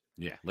 Trust me.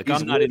 Yeah,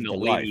 I'm not in the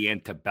Lady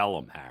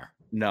Antebellum hair.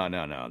 No.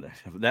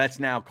 That's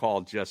now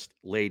called just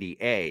Lady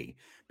A,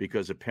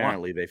 because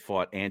apparently they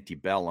thought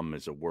antebellum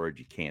is a word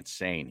you can't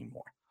say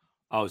anymore.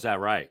 Oh, is that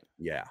right?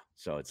 Yeah.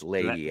 So it's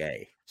Lady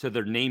A. So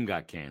their name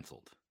got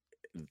canceled.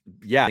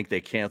 Yeah, I think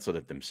they canceled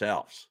it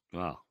themselves.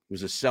 Wow. It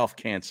was a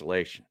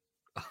self-cancellation.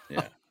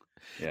 Yeah.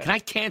 Can I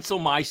cancel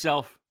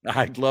myself?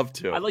 I'd love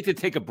to. I'd like to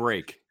take a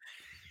break.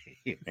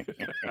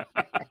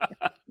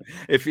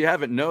 If you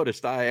haven't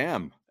noticed, I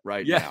am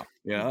right Yeah. now.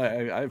 You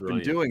know, I've been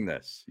doing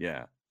this.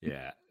 Yeah.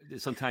 Yeah.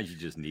 Sometimes you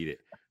just need it.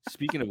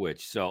 Speaking of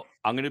which, so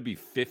I'm going to be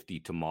 50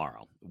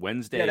 tomorrow.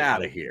 Wednesday. Get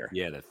out of here.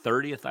 Yeah, the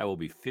 30th, I will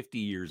be 50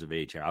 years of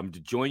age. I'm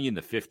joining you in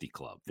the 50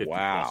 club, 50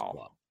 plus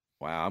club.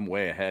 Wow, I'm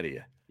way ahead of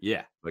you.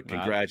 Yeah. But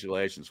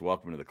congratulations.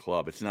 Welcome to the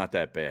club. It's not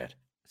that bad.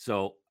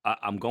 So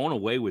I'm going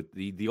away with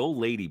the old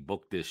lady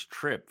booked this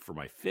trip for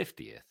my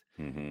 50th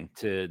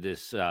to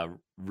this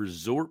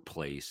resort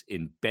place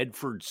in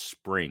Bedford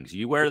Springs.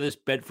 You aware of this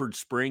Bedford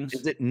Springs?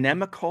 Is it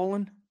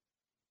Nemacolin?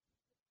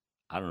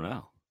 I don't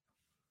know.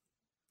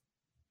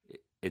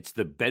 It's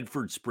the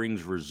Bedford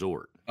Springs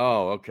Resort.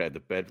 Oh, okay.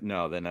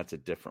 No, then that's a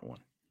different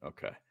one.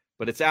 Okay.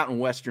 But it's out in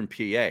Western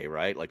PA,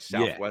 right? Like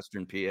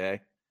Southwestern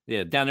PA?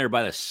 Yeah, down there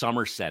by the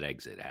Somerset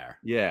exit there.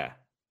 Yeah.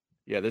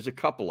 Yeah, there's a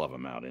couple of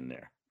them out in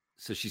there.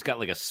 So she's got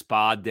like a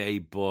spa day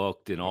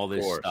booked and all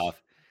this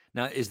stuff.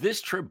 Now, is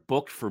this trip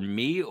booked for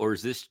me or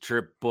is this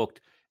trip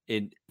booked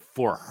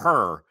for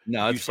her?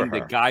 No, it's for her.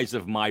 The guise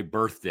of my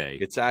birthday.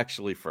 It's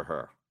actually for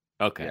her.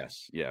 Okay.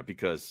 Yes. Yeah,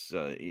 because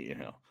you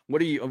know,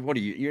 what are you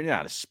you're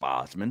not a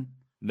spasman.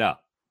 No.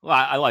 Well,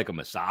 I like a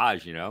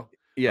massage, you know.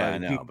 Yeah, I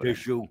know.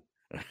 Tissue.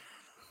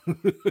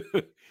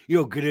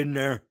 You'll get in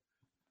there.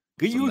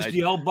 Can use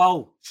the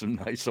elbow. Some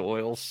nice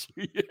oils.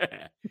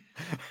 Yeah.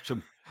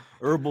 Some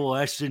herbal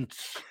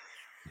essence.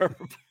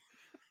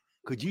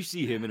 Could you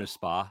see him in a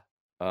spa?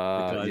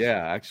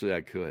 Yeah, actually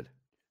I could.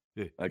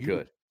 I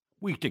could.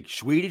 We think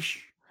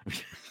Swedish.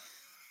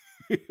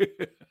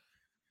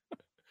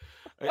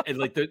 And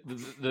like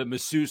the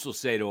masseuse will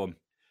say to him,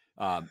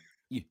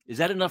 is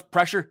that enough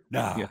pressure?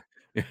 No.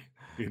 Yeah.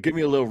 Give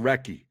me a little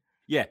Reiki.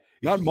 Yeah.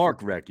 Not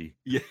Mark Reiki.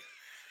 Yeah.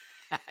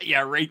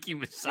 Yeah, Reiki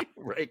massage.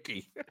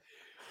 Reiki.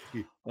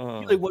 You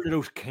like one of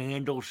those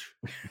candles.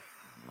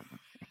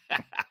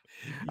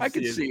 I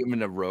could see him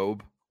in a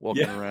robe,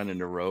 walking around in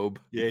a robe.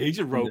 Yeah, he's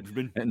a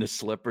robesman. And the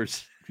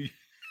slippers.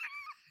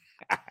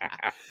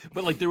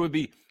 But like there would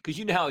be, because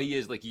you know how he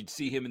is, like you'd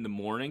see him in the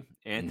morning,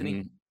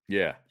 Anthony.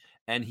 Yeah.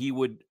 And he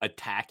would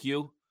attack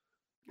you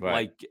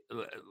right.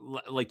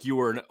 like you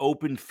were an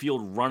open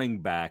field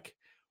running back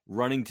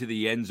running to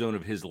the end zone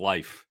of his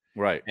life.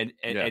 Right.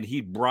 And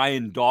he'd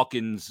Brian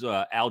Dawkins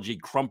algae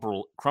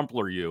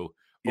crumpler you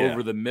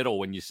over the middle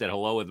when you said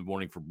hello in the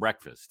morning for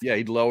breakfast. Yeah,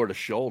 he'd lower the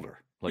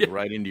shoulder, like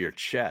right into your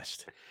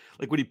chest.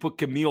 Like when he put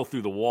Camille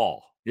through the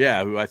wall.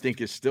 Yeah, who I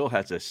think still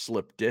has a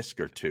slip disc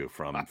or two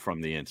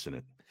from the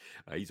incident.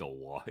 He's a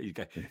wall.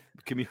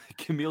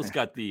 Camille's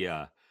got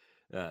the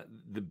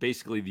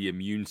basically the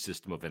immune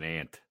system of an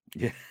ant.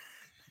 Yeah.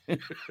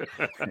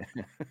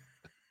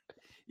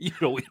 You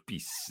know, it'd be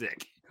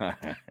sick.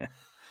 No,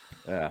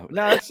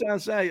 it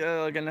sounds like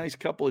a nice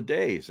couple of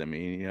days. I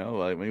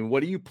mean, what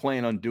do you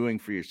plan on doing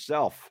for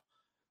yourself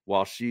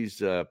while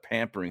she's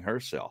pampering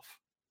herself?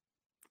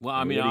 Well,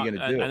 I mean, what are you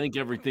gonna do? I think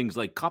everything's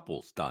like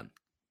couples done.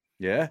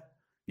 Yeah?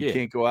 You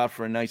can't go out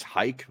for a nice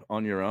hike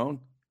on your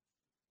own?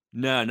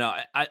 No.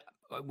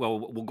 Well,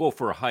 we'll go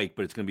for a hike,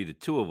 but it's going to be the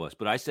two of us.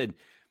 But I said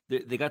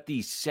they got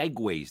these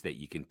segways that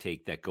you can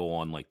take that go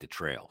on like the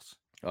trails.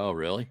 Oh,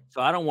 really?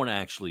 So I don't want to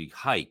actually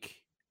hike.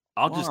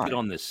 I'll just get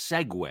on the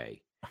Segway,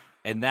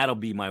 and that'll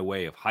be my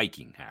way of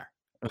hiking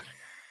her.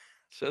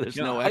 So there's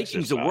no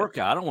hiking's a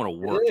workout. I don't want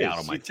to work out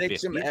on my. You take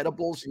some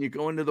edibles and you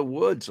go into the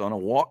woods on a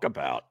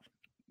walkabout.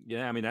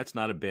 Yeah, I mean that's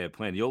not a bad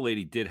plan. The old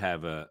lady did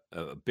have a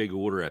big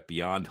order at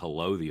Beyond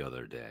Hello the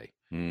other day,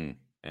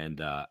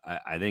 and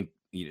I think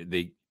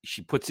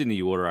she puts in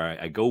the order.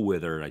 I go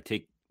with her,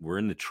 and we're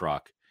in the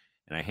truck,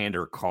 and I hand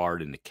her a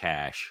card and the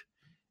cash,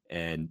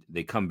 and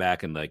they come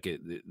back and like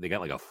they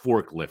got like a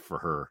forklift for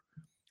her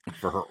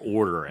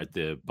order at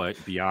the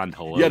Beyond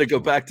Hello. You got to go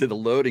back to the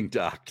loading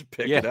dock to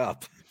pick it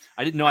up.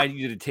 I didn't know I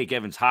needed to take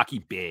Evan's hockey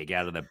bag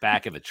out of the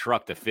back of the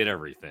truck to fit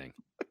everything.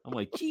 I'm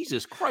like,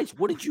 Jesus Christ,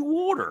 what did you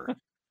order?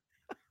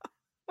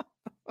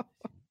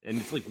 And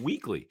it's like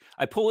weekly.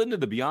 I pull into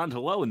the Beyond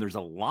Hello and there's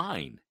a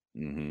line.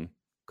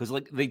 Because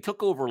like they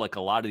took over like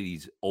a lot of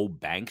these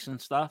old banks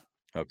and stuff.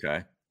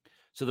 Okay.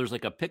 So there's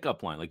like a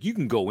pickup line. Like you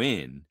can go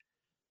in,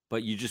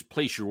 but you just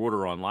place your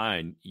order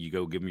online. You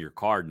go give them your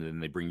card and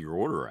then they bring your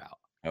order out.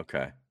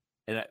 Okay.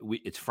 And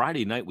it's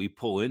Friday night. We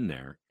pull in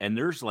there and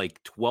there's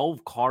like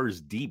 12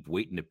 cars deep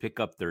waiting to pick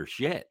up their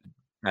shit.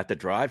 At the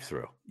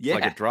drive-thru. Yeah.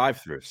 Like a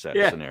drive-thru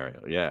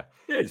scenario. Yeah.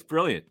 Yeah, it's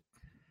brilliant.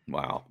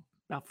 Wow.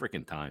 About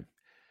freaking time.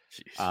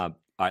 Jeez. All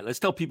right, let's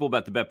tell people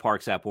about the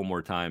betPARX app one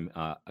more time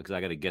because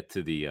I got to get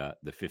to the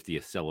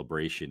 50th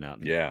celebration out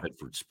in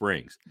Bedford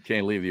Springs.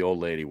 Can't leave the old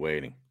lady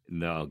waiting.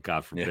 No,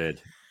 God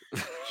forbid.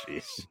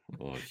 Jeez.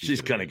 She's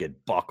going to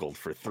get buckled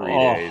for 3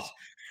 days.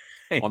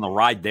 On the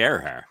ride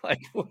there,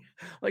 like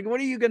what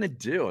are you going to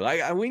do?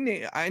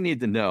 I need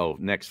to know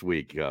next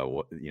week,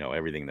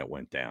 everything that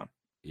went down.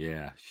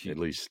 Yeah. At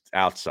least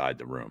outside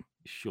the room.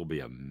 She'll be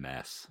a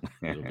mess.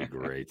 It'll be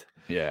great.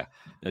 Yeah.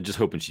 I'm just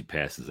hoping she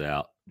passes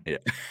out. Yeah.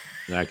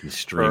 And I can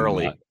stream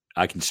early.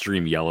 I can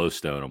stream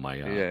Yellowstone on my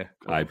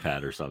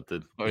iPad or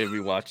something. Or you'll be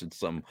watching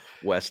some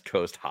West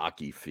Coast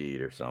hockey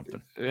feed or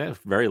something. Yeah,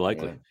 very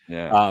likely.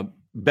 Yeah.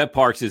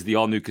 betPARX is the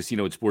all-new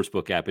casino and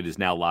sportsbook app. It is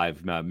now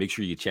live. Make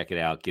sure you check it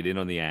out. Get in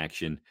on the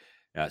action.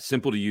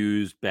 Simple to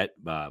use. Bet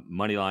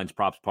money lines,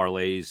 props,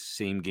 parlays,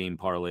 same game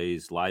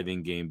parlays, live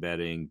in-game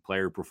betting,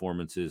 player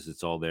performances.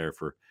 It's all there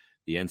for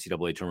the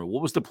NCAA tournament.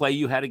 What was the play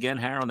you had again,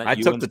 Harry? I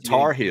took the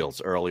Tar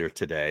Heels earlier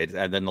today,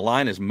 and then the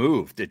line has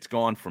moved. It's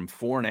gone from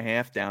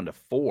 4.5 down to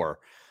 4.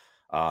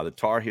 The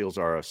Tar Heels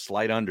are a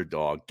slight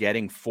underdog,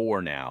 getting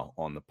 4 now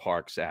on the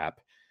Parks app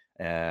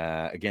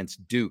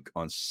against Duke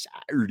on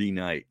Saturday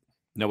night.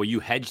 Now, will you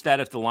hedge that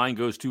if the line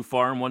goes too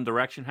far in one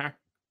direction, Harry?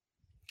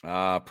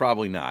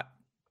 Probably not.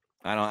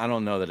 I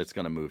don't know that it's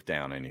going to move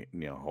down a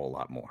whole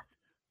lot more.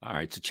 All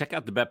right, so check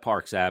out the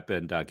betPARX app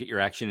and get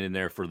your action in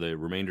there for the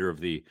remainder of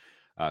the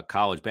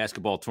college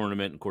basketball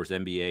tournament, of course,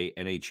 NBA,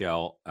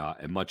 NHL,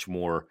 and much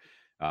more.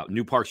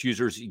 New Parks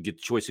users, you get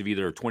the choice of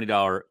either a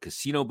 $20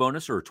 casino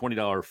bonus or a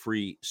 $20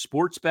 free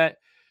sports bet,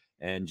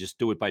 and just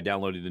do it by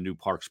downloading the new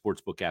Parks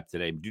Sportsbook app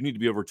today. You do need to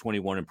be over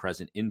 21 and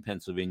present in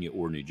Pennsylvania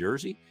or New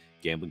Jersey.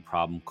 Gambling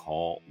problem,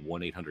 call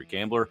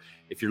 1-800-GAMBLER.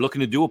 If you're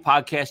looking to do a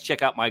podcast,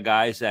 check out my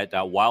guys at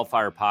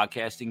Wildfire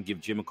Podcasting. Give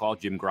Jim a call,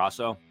 Jim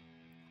Grasso.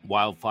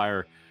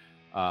 Wildfire,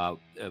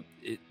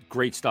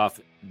 great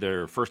stuff.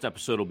 Their first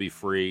episode will be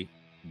free.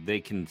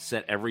 They can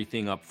set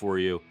everything up for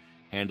you,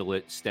 handle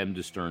it stem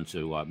to stern.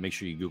 So make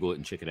sure you Google it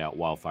and check it out,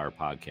 Wildfire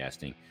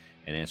Podcasting,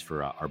 and ask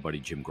for our buddy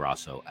Jim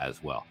Grasso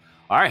as well.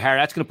 All right, Harry,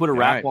 that's going to put a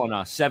wrap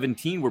on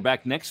 17. We're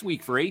back next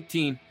week for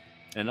 18,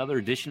 another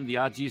edition of the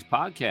OG's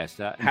podcast.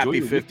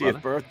 Happy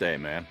 50th birthday,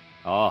 man.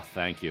 Oh,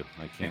 thank you.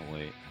 I can't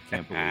wait. I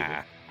can't believe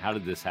it. How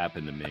did this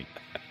happen to me?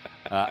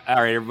 All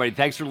right, everybody,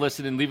 thanks for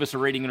listening. Leave us a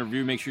rating and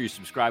review. Make sure you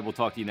subscribe. We'll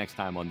talk to you next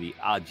time on the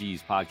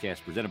OG's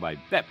podcast presented by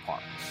betPARX.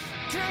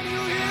 Can you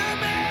hear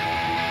me?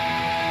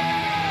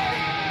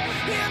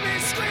 Hear me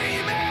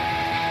screaming?